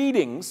correct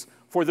readings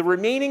for the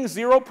remaining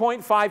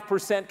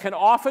 0.5% can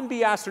often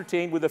be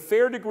ascertained with a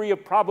fair degree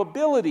of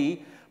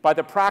probability by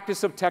the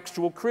practice of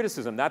textual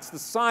criticism. That's the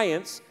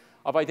science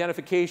of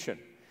identification.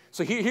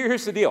 So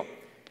here's the deal.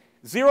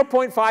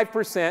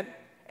 0.5%,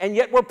 and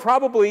yet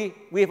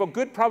we have a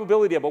good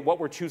probability about what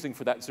we're choosing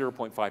for that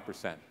 0.5%.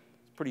 It's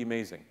pretty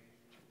amazing.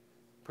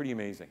 Pretty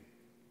amazing.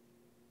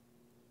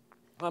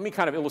 Let me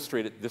kind of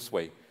illustrate it this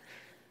way.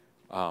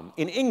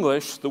 In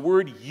English, the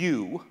word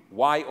you,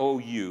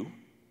 Y-O-U,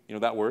 you know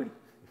that word?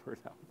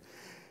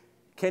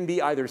 Can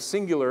be either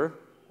singular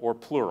or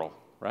plural,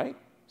 right?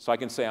 So I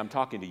can say I'm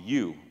talking to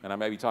you, and I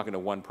might be talking to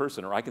one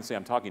person, or I can say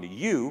I'm talking to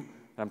you,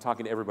 and I'm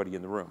talking to everybody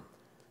in the room.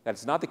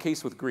 That's not the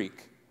case with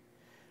Greek.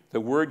 The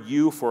word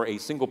you for a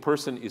single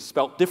person is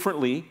spelt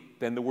differently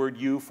than the word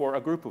you for a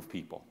group of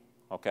people,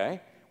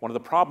 okay? One of the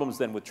problems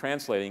then with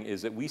translating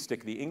is that we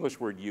stick the English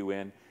word you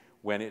in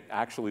when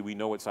we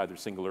know it's either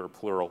singular or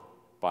plural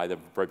by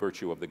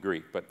virtue of the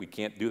Greek. But we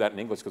can't do that in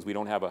English because we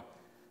don't have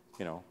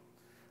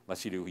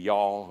unless you do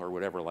y'all or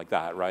whatever like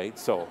that, right?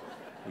 So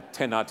we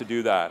tend not to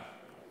do that.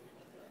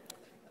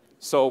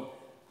 So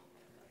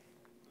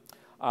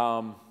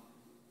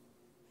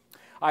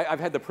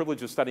I've had the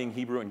privilege of studying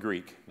Hebrew and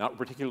Greek, not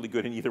particularly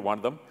good in either one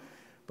of them,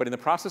 but in the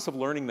process of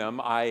learning them,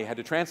 I had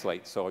to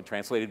translate. So I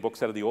translated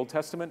books out of the Old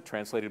Testament,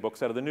 translated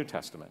books out of the New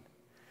Testament.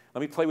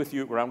 Let me play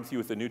around with you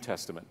with the New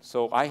Testament.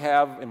 So I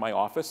have in my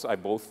office, I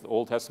have both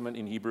Old Testament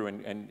in Hebrew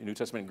and New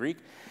Testament in Greek,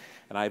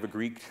 and I have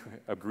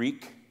a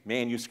Greek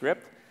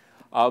manuscript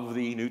of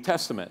the New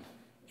Testament.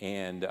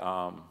 And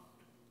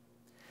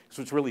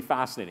so it's really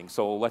fascinating.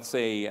 So let's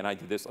say, and I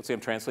did this, let's say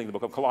I'm translating the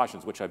book of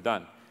Colossians, which I've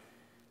done.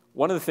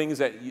 One of the things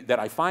that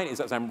I find is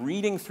as I'm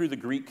reading through the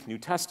Greek New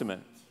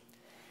Testament,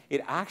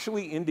 it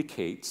actually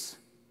indicates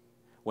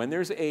when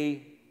there's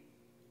a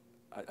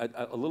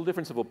little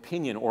difference of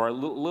opinion or a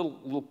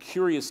little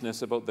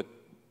curiousness about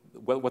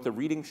what the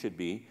reading should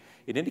be.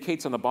 It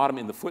indicates on the bottom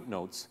in the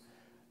footnotes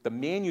the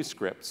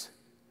manuscripts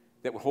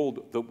that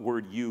hold the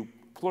word you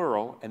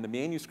plural and the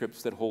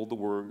manuscripts that hold the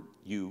word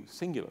you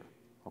singular,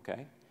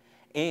 okay?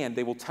 And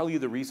they will tell you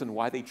the reason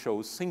why they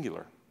chose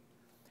singular.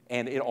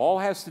 And it all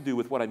has to do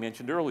with what I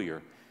mentioned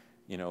earlier,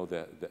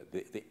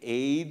 the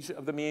age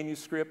of the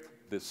manuscript,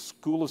 the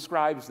school of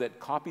scribes that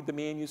copied the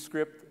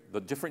manuscript, the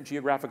different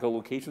geographical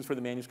locations for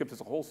the manuscript.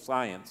 There's a whole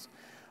science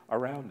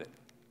around it.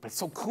 But it's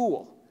so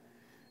cool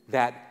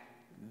that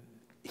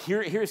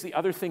here's the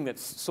other thing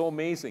that's so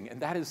amazing, and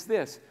that is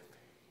this.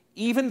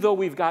 Even though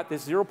we've got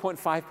this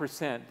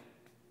 0.5%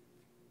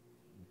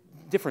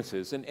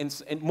 differences,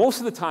 and most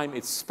of the time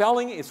it's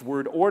spelling, it's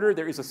word order.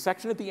 There is a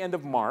section at the end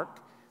of Mark.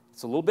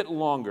 It's a little bit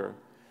longer,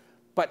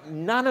 but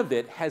none of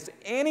it has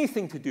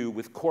anything to do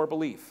with core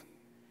belief.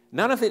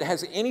 None of it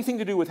has anything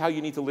to do with how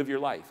you need to live your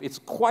life. It's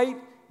quite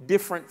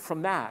different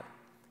from that.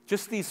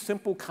 Just these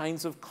simple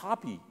kinds of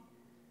copy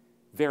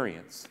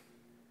variants.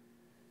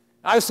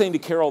 I was saying to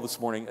Carol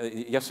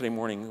yesterday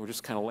morning, we were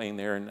just kind of laying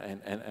there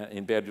and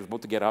in bed, just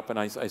about to get up, and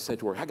I said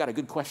to her, I got a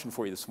good question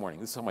for you this morning.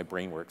 This is how my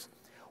brain works.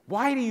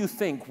 Why do you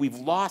think we've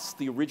lost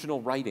the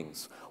original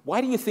writings?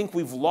 Why do you think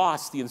we've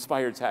lost the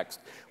inspired text?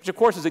 Which, of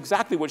course, is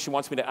exactly what she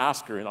wants me to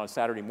ask her on a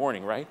Saturday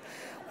morning, right?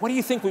 Why do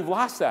you think we've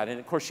lost that? And,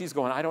 of course, she's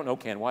going, I don't know,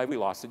 Ken. Why have we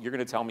lost it? You're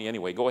going to tell me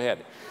anyway. Go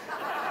ahead.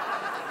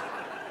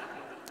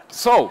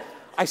 So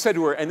I said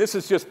to her, and this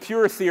is just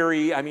pure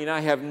theory. I mean,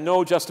 I have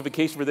no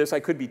justification for this. I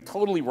could be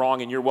totally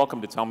wrong, and you're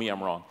welcome to tell me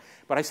I'm wrong.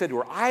 But I said to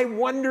her, I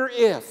wonder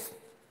if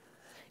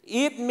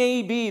it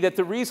may be that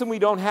the reason we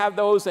don't have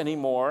those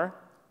anymore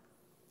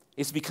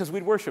is because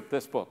we'd worship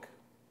this book.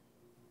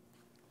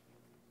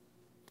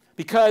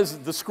 Because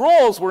the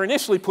scrolls were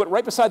initially put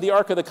right beside the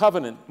Ark of the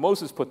Covenant.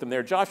 Moses put them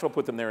there, Joshua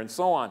put them there, and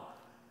so on.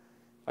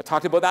 I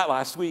talked about that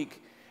last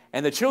week.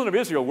 And the children of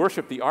Israel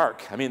worshiped the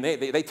Ark. I mean,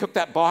 they took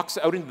that box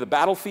out into the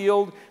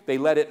battlefield. They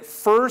led it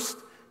first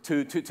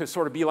to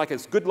sort of be like a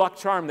good luck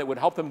charm that would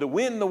help them to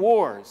win the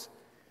wars.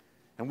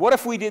 And what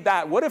if we did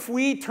that? What if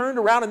we turned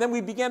around and then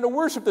we began to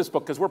worship this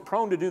book? Because we're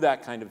prone to do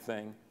that kind of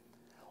thing.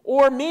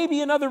 Or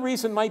maybe another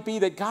reason might be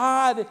that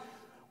God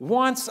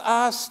wants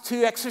us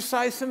to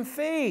exercise some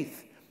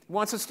faith. He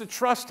wants us to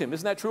trust him.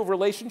 Isn't that true of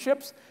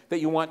relationships?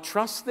 That you want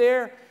trust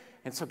there?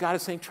 And so God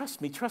is saying, trust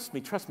me, trust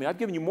me, trust me. I've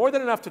given you more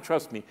than enough to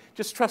trust me.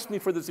 Just trust me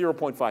for the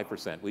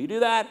 0.5%. Will you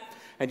do that?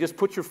 And just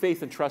put your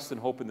faith and trust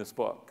and hope in this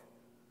book.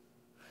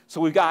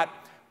 So we've got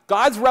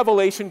God's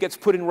revelation gets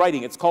put in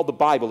writing. It's called the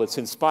Bible. It's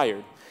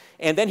inspired.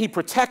 And then he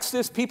protects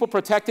this. People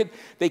protect it.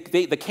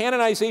 The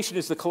canonization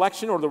is the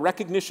collection or the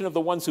recognition of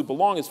the ones who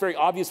belong. It's very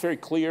obvious, very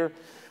clear.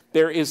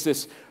 There is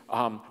this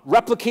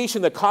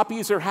replication, the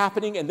copies are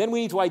happening, and then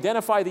we need to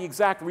identify the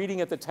exact reading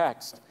of the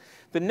text.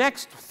 The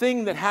next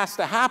thing that has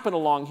to happen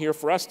along here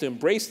for us to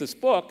embrace this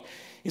book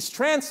is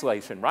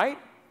translation, right?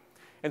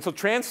 And so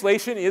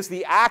translation is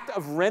the act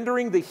of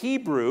rendering the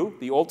Hebrew,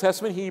 the Old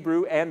Testament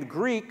Hebrew, and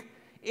Greek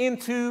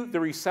into the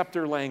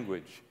receptor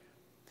language.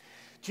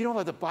 Do you know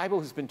that the Bible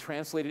has been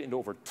translated into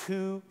over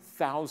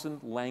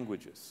 2,000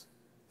 languages?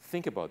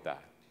 Think about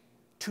that.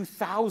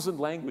 2,000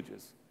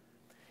 languages.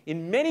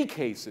 In many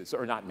cases,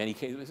 or not many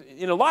cases,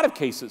 in a lot of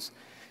cases,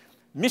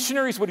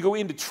 missionaries would go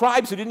into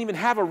tribes who didn't even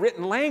have a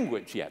written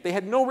language yet. They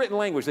had no written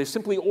language. They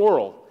simply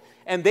oral.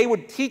 And they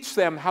would teach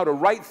them how to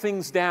write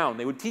things down.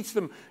 They would teach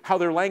them how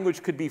their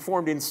language could be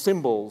formed in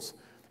symbols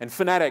and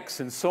phonetics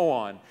and so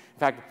on. In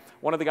fact,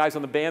 one of the guys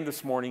on the band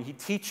this morning, he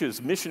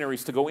teaches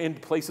missionaries to go into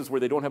places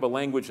where they don't have a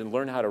language and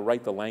learn how to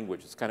write the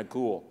language. It's kind of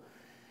cool.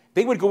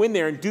 They would go in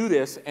there and do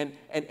this and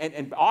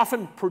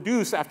often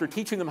produce, after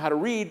teaching them how to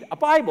read, a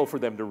Bible for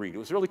them to read. It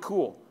was really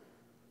cool.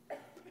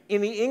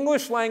 In the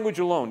English language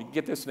alone, you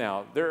get this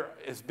now, there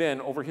has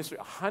been, over history,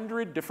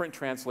 100 different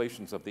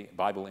translations of the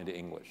Bible into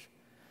English.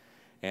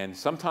 And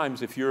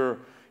sometimes if you're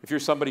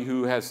somebody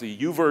who has the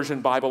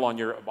YouVersion Bible on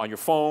your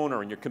phone or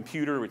on your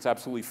computer, it's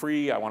absolutely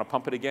free. I want to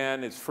pump it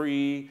again. It's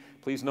free.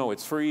 Please know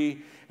it's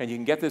free. And you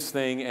can get this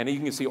thing, and you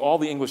can see all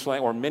the English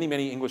language, or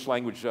many English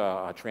language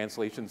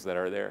translations that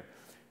are there.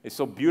 It's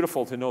so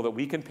beautiful to know that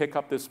we can pick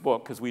up this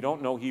book, because we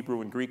don't know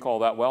Hebrew and Greek all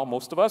that well,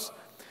 most of us,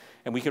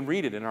 and we can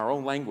read it in our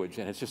own language,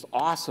 and it's just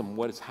awesome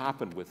what has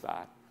happened with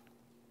that.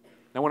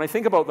 Now, when I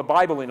think about the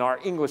Bible in our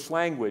English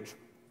language,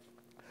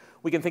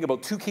 we can think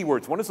about two key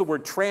words. One is the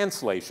word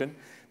translation.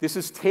 This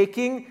is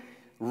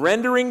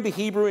rendering the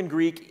Hebrew and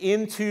Greek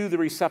into the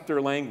receptor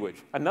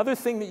language. Another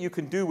thing that you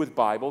can do with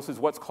Bibles is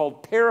what's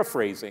called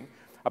paraphrasing.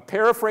 A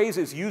paraphrase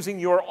is using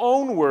your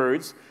own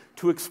words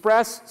to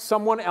express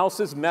someone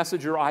else's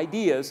message or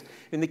ideas.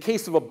 In the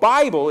case of a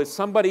Bible, it's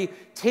somebody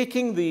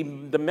taking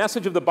the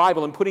message of the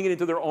Bible and putting it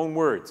into their own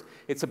words.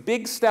 It's a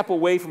big step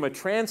away from a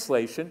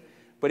translation,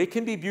 but it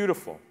can be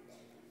beautiful.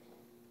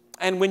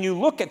 And when you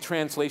look at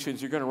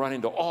translations, you're going to run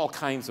into all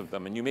kinds of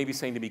them. And you may be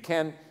saying to me,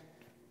 Ken,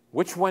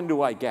 which one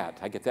do I get?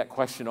 I get that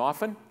question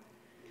often.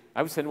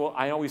 I would say, well,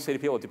 I always say to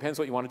people, it depends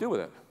what you want to do with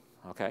it.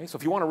 Okay? So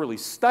if you want to really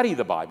study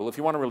the Bible, if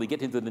you want to really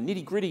get into the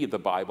nitty-gritty of the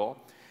Bible,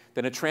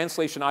 then a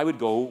translation I would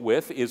go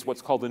with is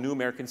what's called the New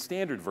American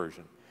Standard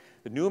Version.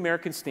 The New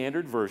American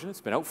Standard Version,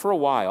 it's been out for a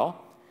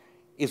while,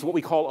 is what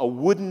we call a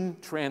wooden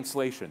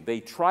translation. They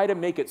try to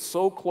make it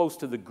so close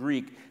to the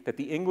Greek that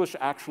the English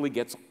actually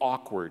gets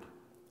awkward.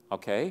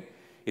 Okay?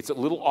 It's a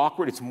little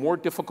awkward. It's more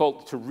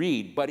difficult to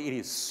read, but it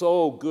is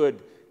so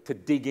good to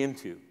dig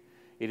into.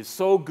 It is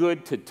so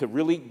good to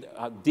really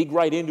dig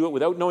right into it.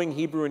 Without knowing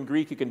Hebrew and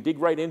Greek, you can dig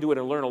right into it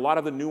and learn a lot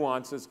of the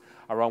nuances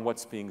around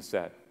what's being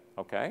said.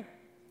 Okay?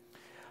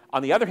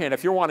 On the other hand,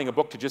 if you're wanting a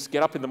book to just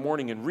get up in the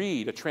morning and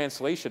read, a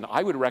translation,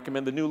 I would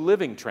recommend the New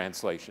Living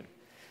Translation.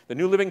 The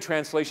New Living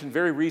Translation,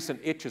 very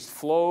recent, it just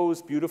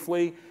flows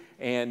beautifully,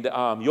 and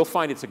you'll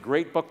find it's a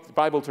great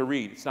Bible to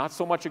read. It's not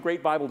so much a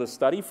great Bible to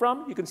study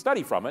from. You can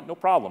study from it, no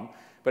problem,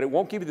 but it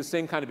won't give you the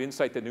same kind of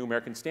insight that New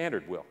American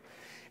Standard will.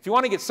 If you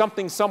want to get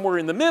something somewhere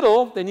in the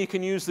middle, then you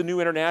can use the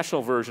New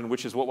International Version,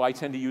 which is what I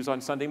tend to use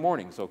on Sunday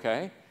mornings,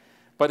 okay?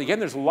 But again,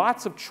 there's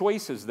lots of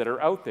choices that are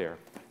out there.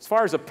 As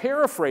far as a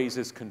paraphrase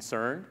is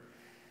concerned,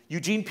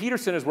 Eugene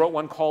Peterson has wrote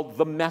one called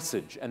The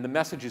Message, and The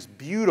Message is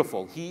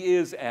beautiful. He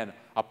is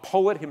a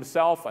poet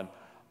himself,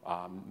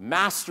 a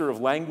master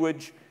of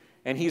language,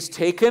 and he's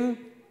taken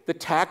the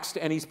text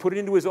and he's put it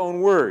into his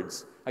own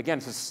words. Again,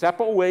 it's a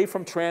step away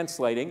from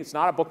translating. It's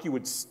not a book you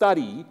would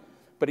study,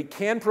 but it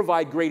can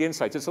provide great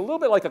insights. It's a little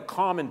bit like a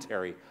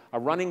commentary, a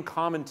running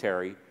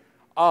commentary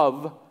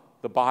of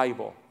the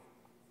Bible.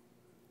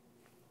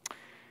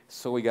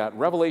 So we got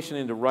revelation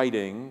into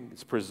writing,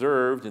 it's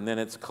preserved, and then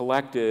it's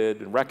collected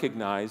and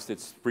recognized,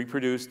 it's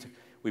reproduced.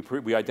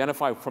 We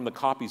identify from the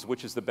copies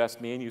which is the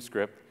best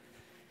manuscript.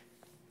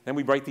 Then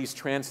we write these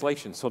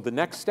translations. So the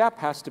next step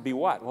has to be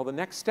what? Well, the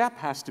next step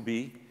has to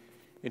be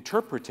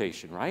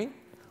interpretation, right?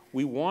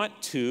 We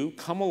want to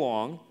come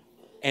along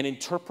and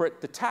interpret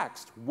the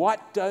text.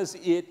 What does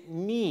it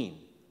mean,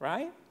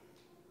 right?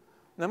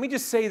 Let me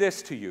just say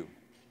this to you.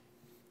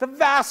 The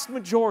vast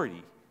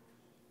majority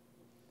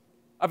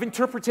of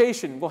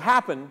interpretation will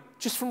happen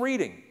just from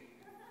reading.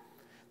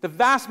 The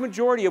vast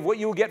majority of what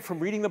you will get from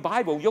reading the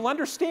Bible, you'll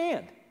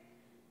understand.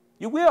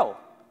 You will.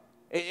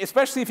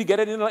 Especially if you get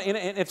it in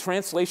a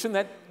translation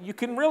that you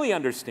can really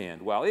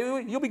understand well.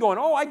 You'll be going,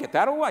 oh, I get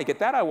that, oh, I get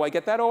that, oh, I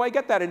get that, oh, I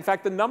get that. In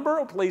fact, the number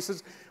of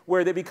places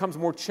where it becomes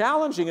more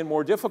challenging and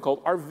more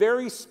difficult are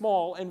very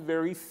small and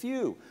very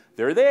few.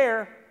 They're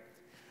there.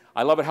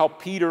 I love it how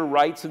Peter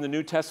writes in the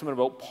New Testament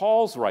about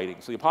Paul's writing.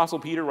 So the Apostle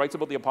Peter writes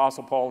about the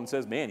Apostle Paul and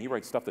says, man, he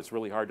writes stuff that's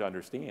really hard to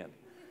understand,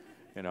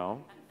 you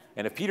know.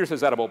 And if Peter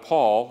says that about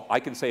Paul, I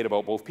can say it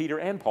about both Peter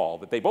and Paul,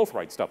 that they both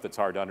write stuff that's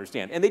hard to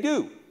understand. And they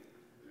do.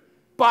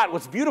 But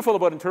what's beautiful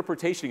about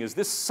interpretation is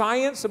this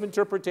science of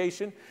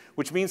interpretation,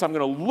 which means I'm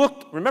going to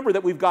look, remember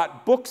that we've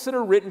got books that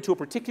are written to a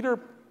particular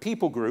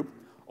people group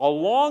a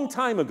long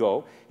time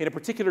ago, in a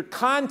particular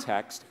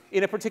context,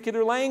 in a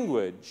particular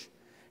language.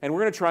 And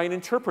we're going to try and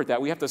interpret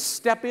that. We have to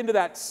step into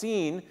that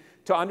scene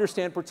to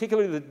understand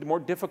particularly the more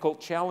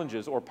difficult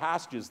challenges or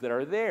passages that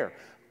are there.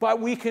 But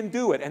we can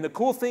do it. And the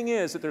cool thing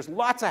is that there's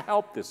lots of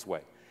help this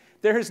way.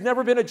 There has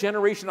never been a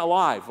generation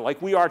alive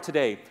like we are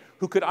today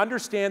who could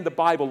understand the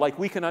Bible like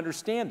we can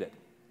understand it.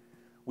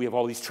 We have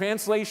all these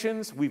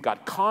translations. We've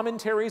got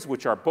commentaries,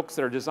 which are books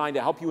that are designed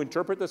to help you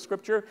interpret the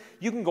Scripture.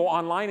 You can go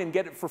online and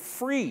get it for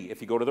free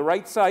if you go to the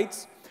right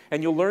sites,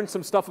 and you'll learn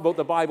some stuff about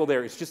the Bible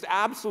there. It's just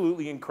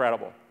absolutely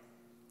incredible.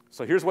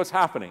 So here's what's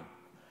happening.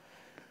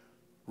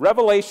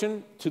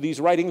 Revelation to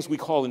these writings we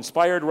call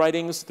inspired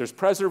writings. There's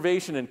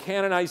preservation and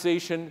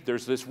canonization.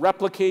 There's this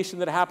replication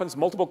that happens,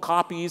 multiple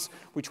copies.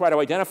 We try to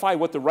identify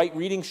what the right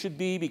reading should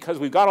be because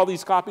we've got all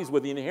these copies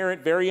with the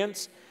inherent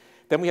variants.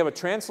 Then we have a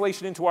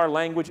translation into our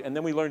language, and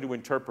then we learn to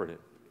interpret it.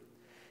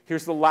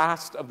 Here's the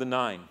last of the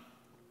 9.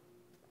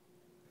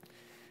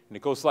 And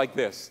it goes like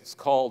this. It's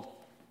called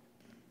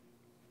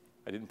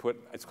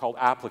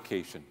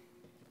application.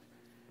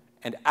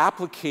 And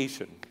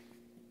application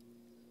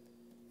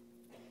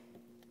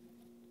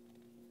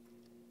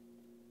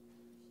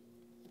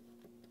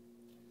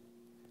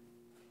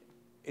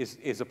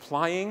is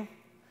applying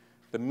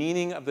the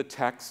meaning of the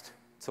text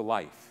to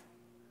life.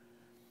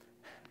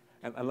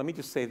 And let me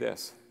just say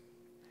this.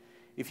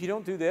 If you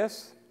don't do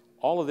this,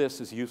 all of this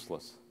is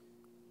useless.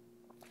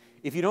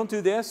 If you don't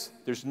do this,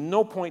 there's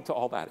no point to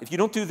all that. If you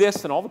don't do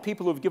this, then all the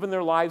people who have given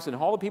their lives and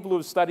all the people who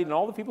have studied and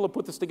all the people who have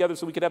put this together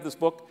so we could have this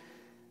book,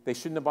 they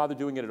shouldn't have bothered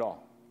doing it at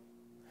all.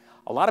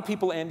 A lot of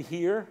people end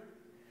here.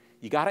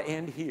 You got to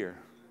end here,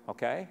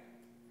 okay?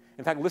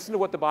 In fact, listen to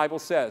what the Bible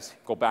says.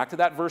 Go back to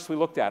that verse we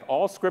looked at.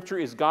 All Scripture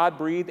is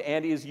God-breathed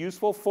and is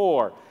useful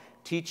for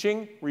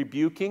teaching,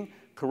 rebuking,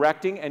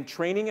 correcting, and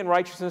training in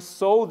righteousness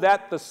so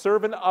that the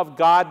servant of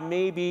God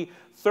may be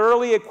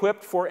thoroughly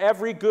equipped for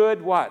every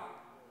good, what?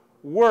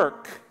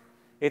 Work.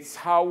 It's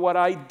what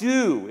I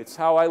do. It's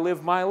how I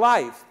live my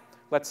life.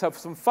 Let's have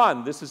some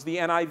fun. This is the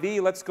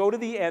NIV. Let's go to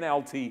the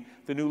NLT,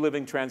 the New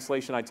Living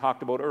Translation I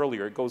talked about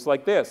earlier. It goes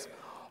like this.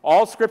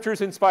 All Scripture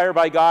is inspired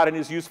by God and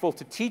is useful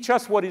to teach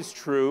us what is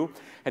true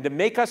and to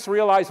make us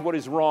realize what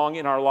is wrong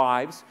in our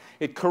lives.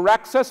 It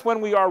corrects us when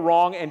we are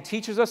wrong and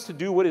teaches us to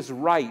do what is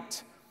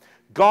right.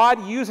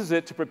 God uses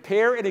it to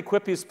prepare and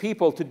equip His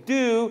people to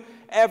do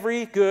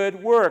every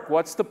good work.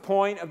 What's the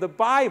point of the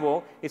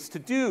Bible? It's to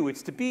do,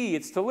 it's to be,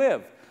 it's to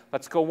live.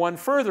 Let's go one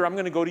further. I'm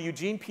going to go to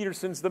Eugene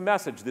Peterson's The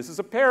Message. This is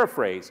a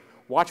paraphrase.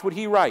 Watch what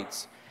he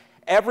writes.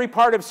 Every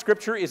part of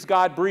Scripture is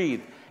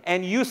God-breathed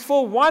and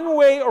useful one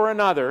way or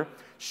another,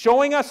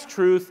 showing us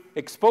truth,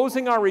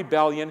 exposing our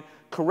rebellion,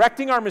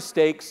 correcting our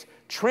mistakes,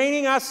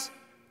 training us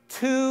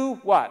to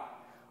what?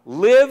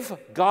 Live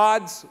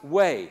God's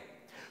way.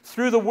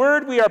 Through the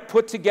Word, we are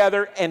put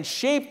together and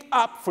shaped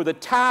up for the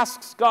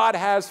tasks God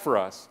has for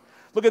us.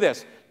 Look at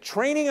this.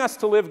 Training us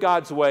to live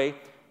God's way,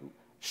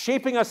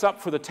 shaping us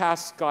up for the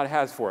tasks God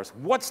has for us.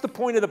 What's the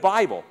point of the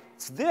Bible?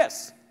 It's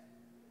this.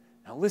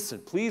 Now listen,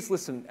 please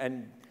listen,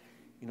 and,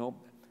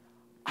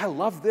 I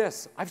love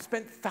this. I've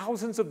spent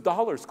thousands of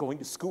dollars going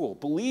to school.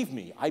 Believe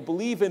me, I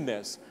believe in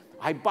this.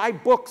 I buy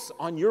books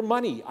on your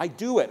money. I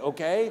do it,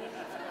 okay?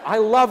 I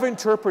love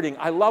interpreting.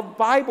 I love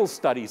Bible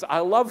studies. I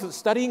love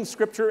studying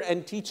Scripture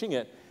and teaching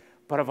it.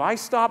 But if I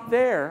stop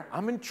there,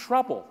 I'm in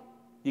trouble.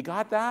 You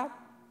got that?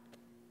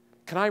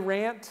 Can I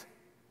rant?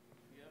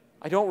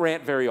 I don't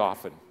rant very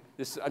often.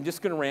 I'm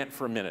just going to rant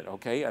for a minute,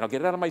 okay? And I'll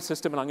get it out of my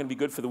system, and I'm going to be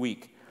good for the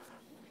week.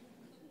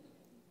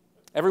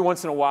 Every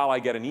once in a while, I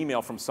get an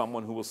email from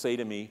someone who will say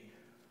to me,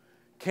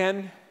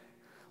 Ken,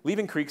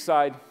 leaving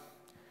Creekside,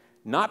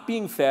 not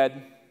being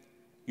fed,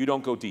 you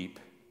don't go deep.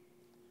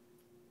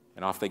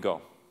 And off they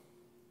go.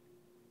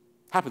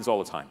 Happens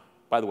all the time.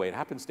 By the way, it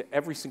happens to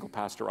every single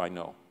pastor I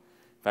know.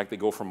 In fact, they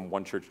go from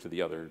one church to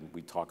the other, and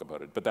we talk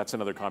about it, but that's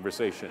another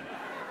conversation.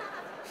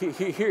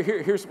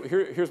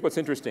 Here's what's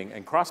interesting.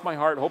 And cross my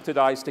heart, hope to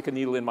die, stick a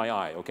needle in my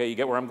eye. Okay, you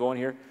get where I'm going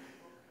here?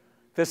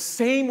 The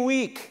same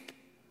week,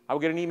 I will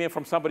get an email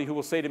from somebody who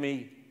will say to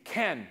me,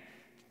 Ken,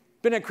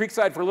 been at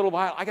Creekside for a little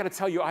while. I got to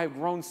tell you, I've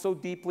grown so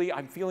deeply.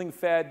 I'm feeling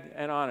fed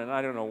and on, and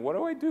I don't know. What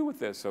do I do with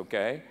this,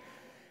 okay?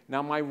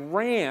 Now, my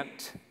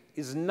rant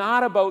is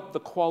not about the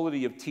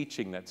quality of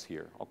teaching that's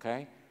here,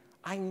 okay?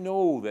 I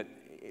know that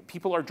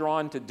people are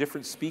drawn to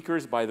different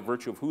speakers by the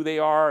virtue of who they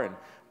are and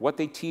what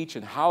they teach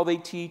and how they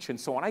teach and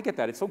so on. I get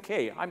that. It's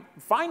okay. I'm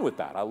fine with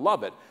that. I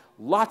love it.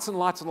 Lots and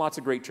lots and lots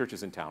of great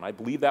churches in town. I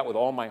believe that with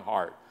all my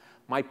heart.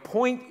 My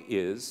point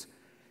is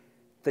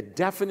the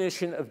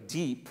definition of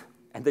deep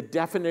and the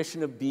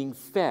definition of being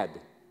fed,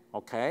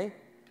 okay?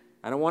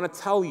 And I want to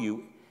tell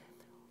you,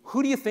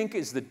 who do you think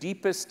is the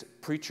deepest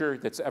preacher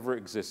that's ever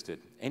existed?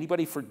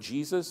 Anybody for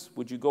Jesus?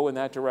 Would you go in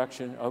that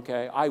direction?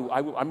 Okay,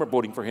 I'm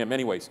voting for him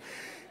anyways.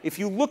 If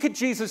you look at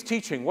Jesus'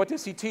 teaching, what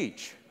does he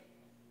teach?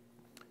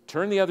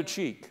 Turn the other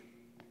cheek,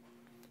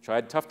 which I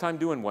had a tough time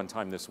doing one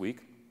time this week.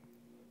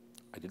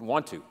 I didn't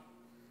want to.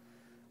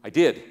 I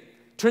did.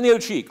 Turn the other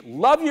cheek.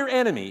 Love your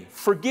enemy.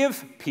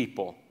 Forgive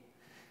people.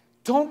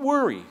 Don't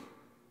worry.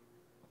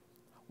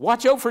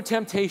 Watch out for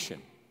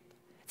temptation.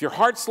 If your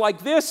heart's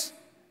like this,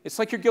 it's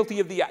like you're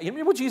guilty of the act. You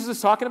remember what Jesus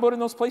is talking about in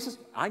those places?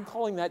 I'm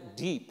calling that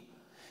deep.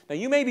 Now,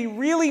 you may be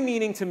really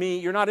meaning to me,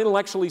 you're not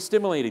intellectually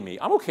stimulating me.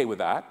 I'm okay with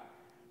that.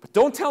 But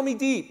don't tell me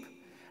deep.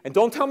 And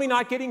don't tell me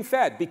not getting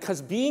fed,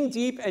 because being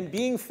deep and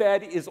being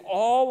fed is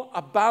all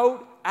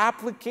about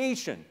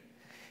application.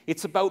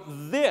 It's about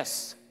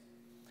this.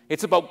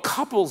 It's about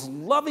couples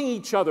loving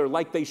each other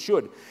like they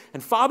should.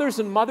 And fathers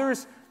and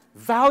mothers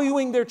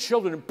valuing their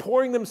children and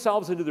pouring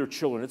themselves into their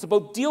children. It's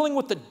about dealing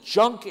with the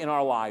junk in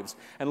our lives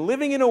and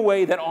living in a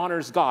way that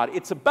honors God.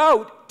 It's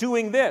about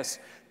doing this,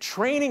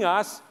 training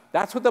us,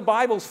 that's what the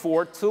Bible's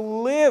for, to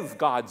live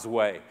God's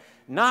way,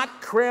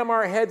 not cram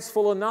our heads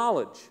full of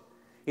knowledge.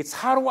 It's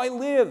how do I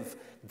live?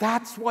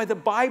 That's why the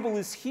Bible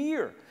is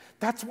here.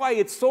 That's why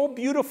it's so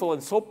beautiful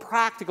and so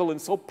practical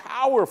and so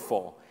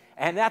powerful.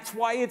 And that's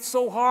why it's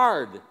so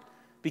hard.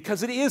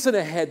 Because it isn't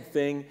a head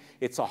thing,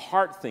 it's a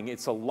heart thing,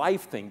 it's a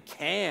life thing.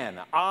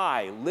 Can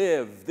I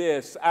live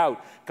this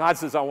out? God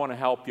says, I want to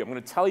help you. I'm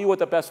going to tell you what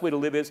the best way to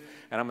live is,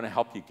 and I'm going to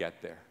help you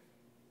get there.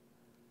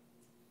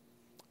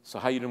 So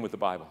how are you doing with the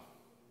Bible?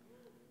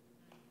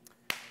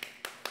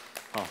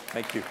 Oh,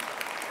 thank you.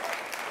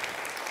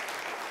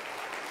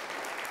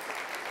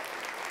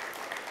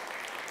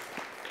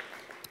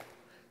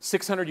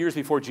 "600 years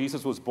before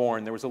Jesus was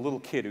born, there was a little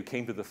kid who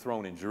came to the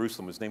throne in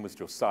Jerusalem. His name was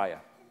Josiah.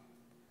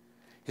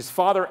 His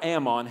father,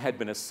 Ammon, had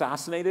been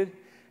assassinated,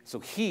 so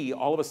he,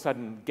 all of a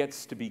sudden,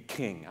 gets to be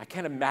king. I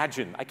can't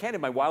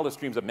in my wildest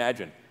dreams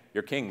imagine,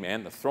 you're king,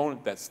 man. The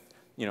throne,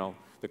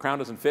 the crown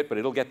doesn't fit, but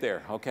it'll get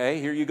there, okay?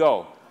 Here you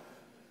go.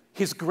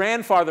 His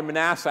grandfather,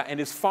 Manasseh, and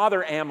his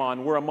father,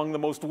 Ammon, were among the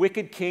most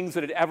wicked kings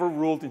that had ever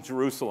ruled in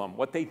Jerusalem.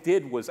 What they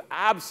did was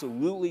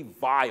absolutely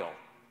vile.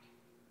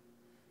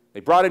 They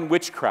brought in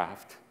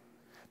witchcraft.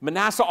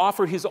 Manasseh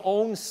offered his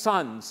own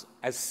sons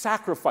as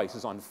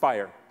sacrifices on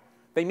fire.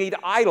 They made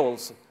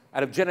idols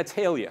out of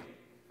genitalia.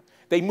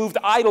 They moved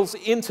idols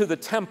into the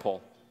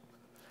temple.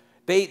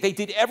 They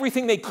did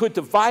everything they could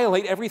to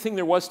violate everything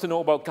there was to know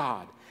about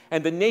God.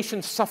 And the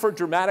nation suffered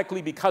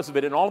dramatically because of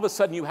it. And all of a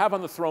sudden you have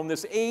on the throne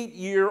this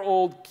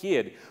 8-year-old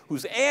kid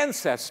whose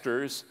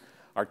ancestors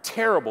are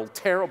terrible,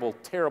 terrible,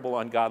 terrible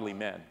ungodly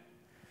men.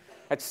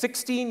 At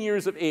 16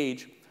 years of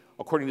age,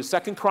 according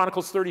to 2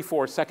 Chronicles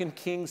 34, 2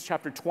 Kings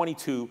chapter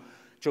 22,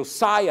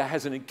 Josiah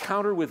has an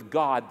encounter with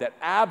God that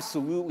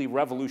absolutely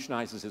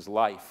revolutionizes his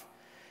life.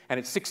 And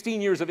at 16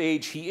 years of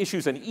age, he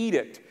issues an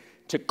edict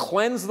to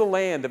cleanse the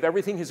land of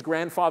everything his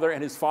grandfather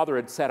and his father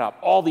had set up.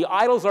 All the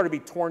idols are to be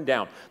torn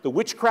down. The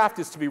witchcraft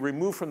is to be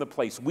removed from the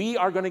place. We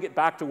are going to get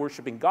back to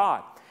worshiping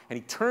God. And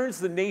he turns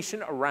the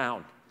nation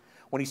around.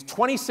 When he's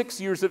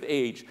 26 years of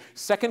age,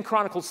 2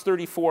 Chronicles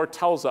 34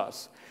 tells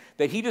us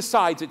that he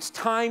decides it's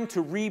time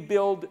to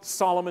rebuild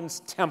Solomon's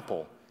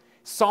temple.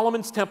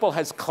 Solomon's temple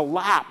has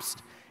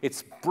collapsed.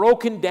 It's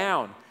broken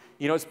down.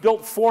 You know, it's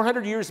built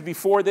 400 years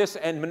before this,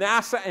 and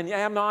Manasseh and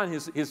Amnon,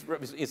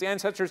 his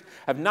ancestors,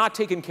 have not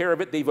taken care of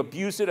it. They've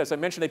abused it. As I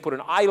mentioned, they put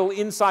an idol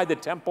inside the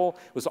temple.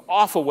 It was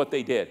awful what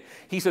they did.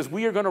 He says,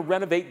 we are going to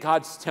renovate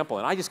God's temple.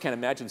 And I just can't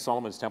imagine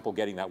Solomon's temple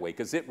getting that way,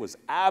 because it was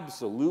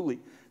absolutely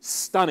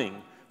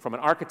stunning from an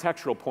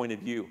architectural point of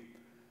view.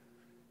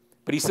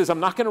 But he says, I'm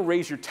not going to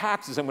raise your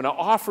taxes. I'm going to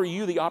offer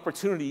you the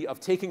opportunity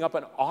of taking up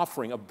an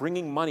offering, of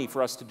bringing money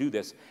for us to do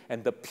this.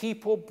 And the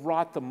people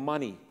brought the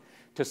money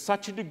to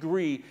such a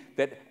degree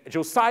that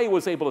Josiah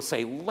was able to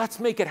say, let's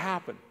make it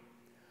happen.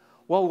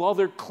 Well, while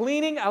they're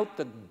cleaning out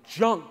the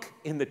junk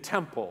in the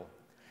temple,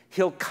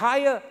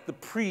 Hilkiah the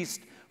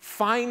priest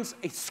finds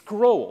a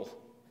scroll,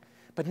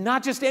 but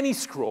not just any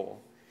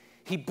scroll.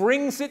 He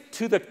brings it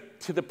to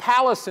the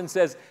palace and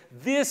says,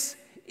 this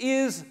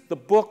is the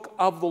book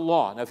of the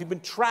law. Now, if you've been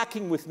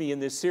tracking with me in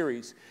this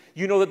series,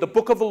 you know that the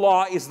book of the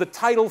law is the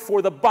title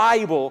for the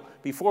Bible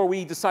before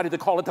we decided to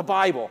call it the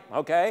Bible,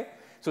 okay?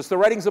 So it's the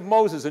writings of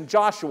Moses and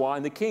Joshua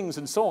and the kings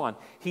and so on.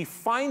 He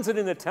finds it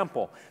in the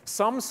temple.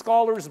 Some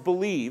scholars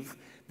believe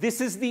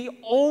this is the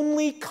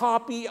only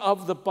copy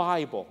of the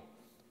Bible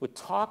which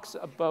talks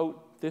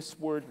about this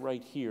word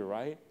right here,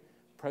 right?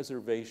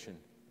 Preservation.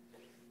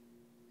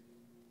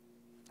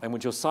 And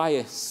when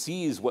Josiah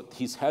sees what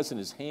he has in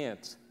his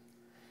hands,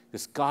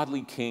 this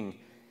godly king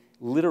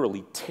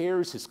literally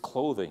tears his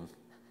clothing,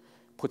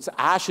 puts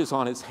ashes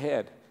on his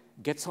head,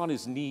 gets on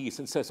his knees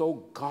and says,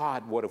 "Oh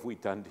God, what have we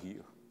done to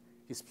you?"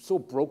 He's so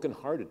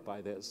brokenhearted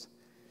by this.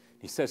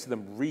 He says to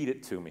them, "Read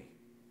it to me."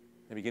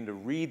 They begin to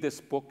read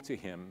this book to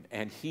him,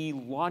 and he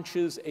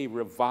launches a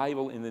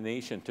revival in the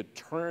nation to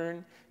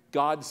turn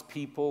God's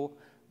people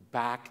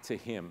back to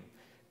him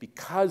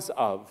because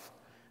of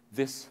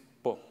this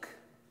book.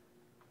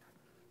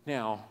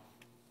 Now,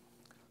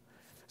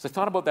 as I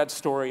thought about that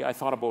story, I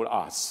thought about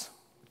us.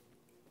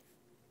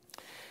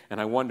 And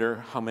I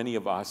wonder how many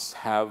of us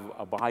have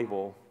a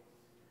Bible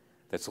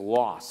that's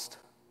lost,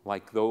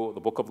 like though the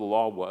book of the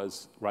law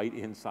was right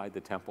inside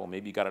the temple.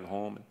 Maybe you got it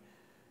home.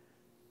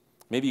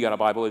 Maybe you got a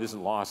Bible that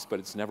isn't lost, but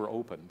it's never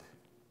opened.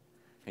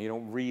 And you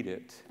don't read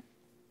it.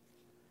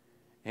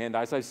 And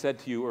as I said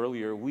to you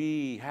earlier,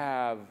 we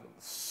have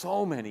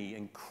so many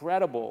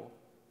incredible,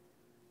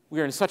 we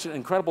are in such an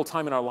incredible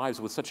time in our lives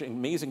with such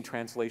amazing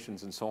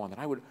translations and so on, that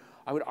I would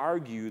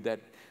argue that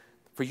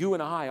for you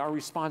and I, our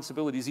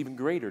responsibility is even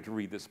greater to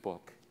read this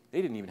book.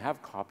 They didn't even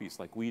have copies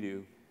like we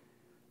do.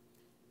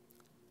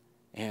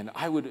 And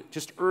I would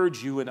just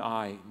urge you and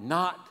I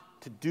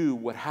not to do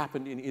what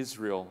happened in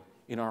Israel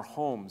in our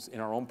homes, in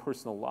our own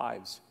personal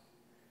lives.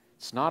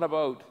 It's not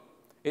about,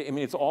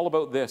 it's all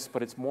about this,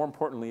 but it's more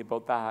importantly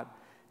about that,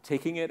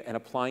 taking it and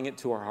applying it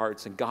to our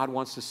hearts. And God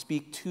wants to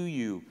speak to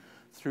you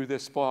through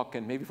this book.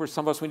 And maybe for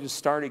some of us, we need to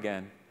start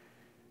again.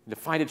 And to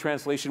find a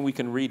translation we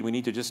can read, we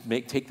need to just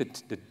take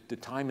the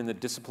time and the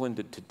discipline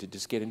to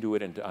just get into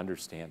it and to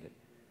understand it.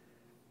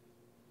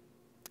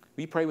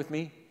 Will you pray with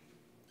me?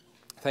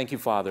 Thank you,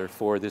 Father,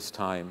 for this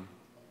time.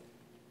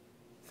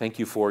 Thank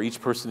you for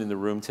each person in the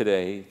room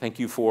today. Thank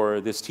you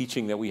for this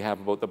teaching that we have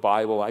about the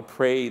Bible. I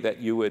pray that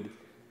you would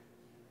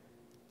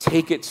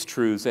take its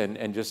truths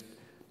and just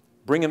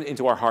bring them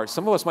into our hearts.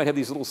 Some of us might have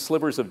these little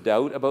slivers of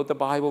doubt about the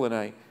Bible,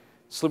 and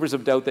slivers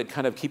of doubt that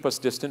kind of keep us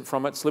distant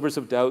from it, slivers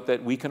of doubt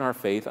that weaken our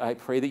faith. I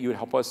pray that you would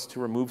help us to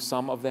remove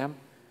some of them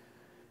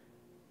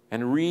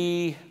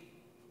and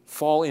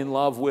fall in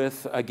love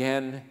with,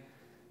 again,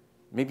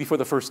 maybe for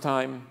the first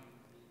time,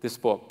 this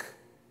book,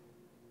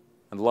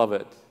 and love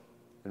it,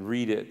 and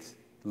read it,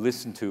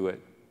 listen to it,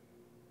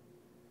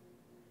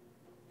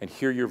 and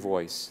hear your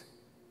voice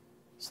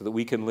so that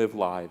we can live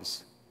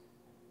lives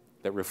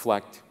that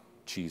reflect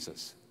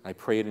Jesus. I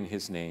pray it in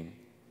his name.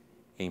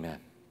 Amen.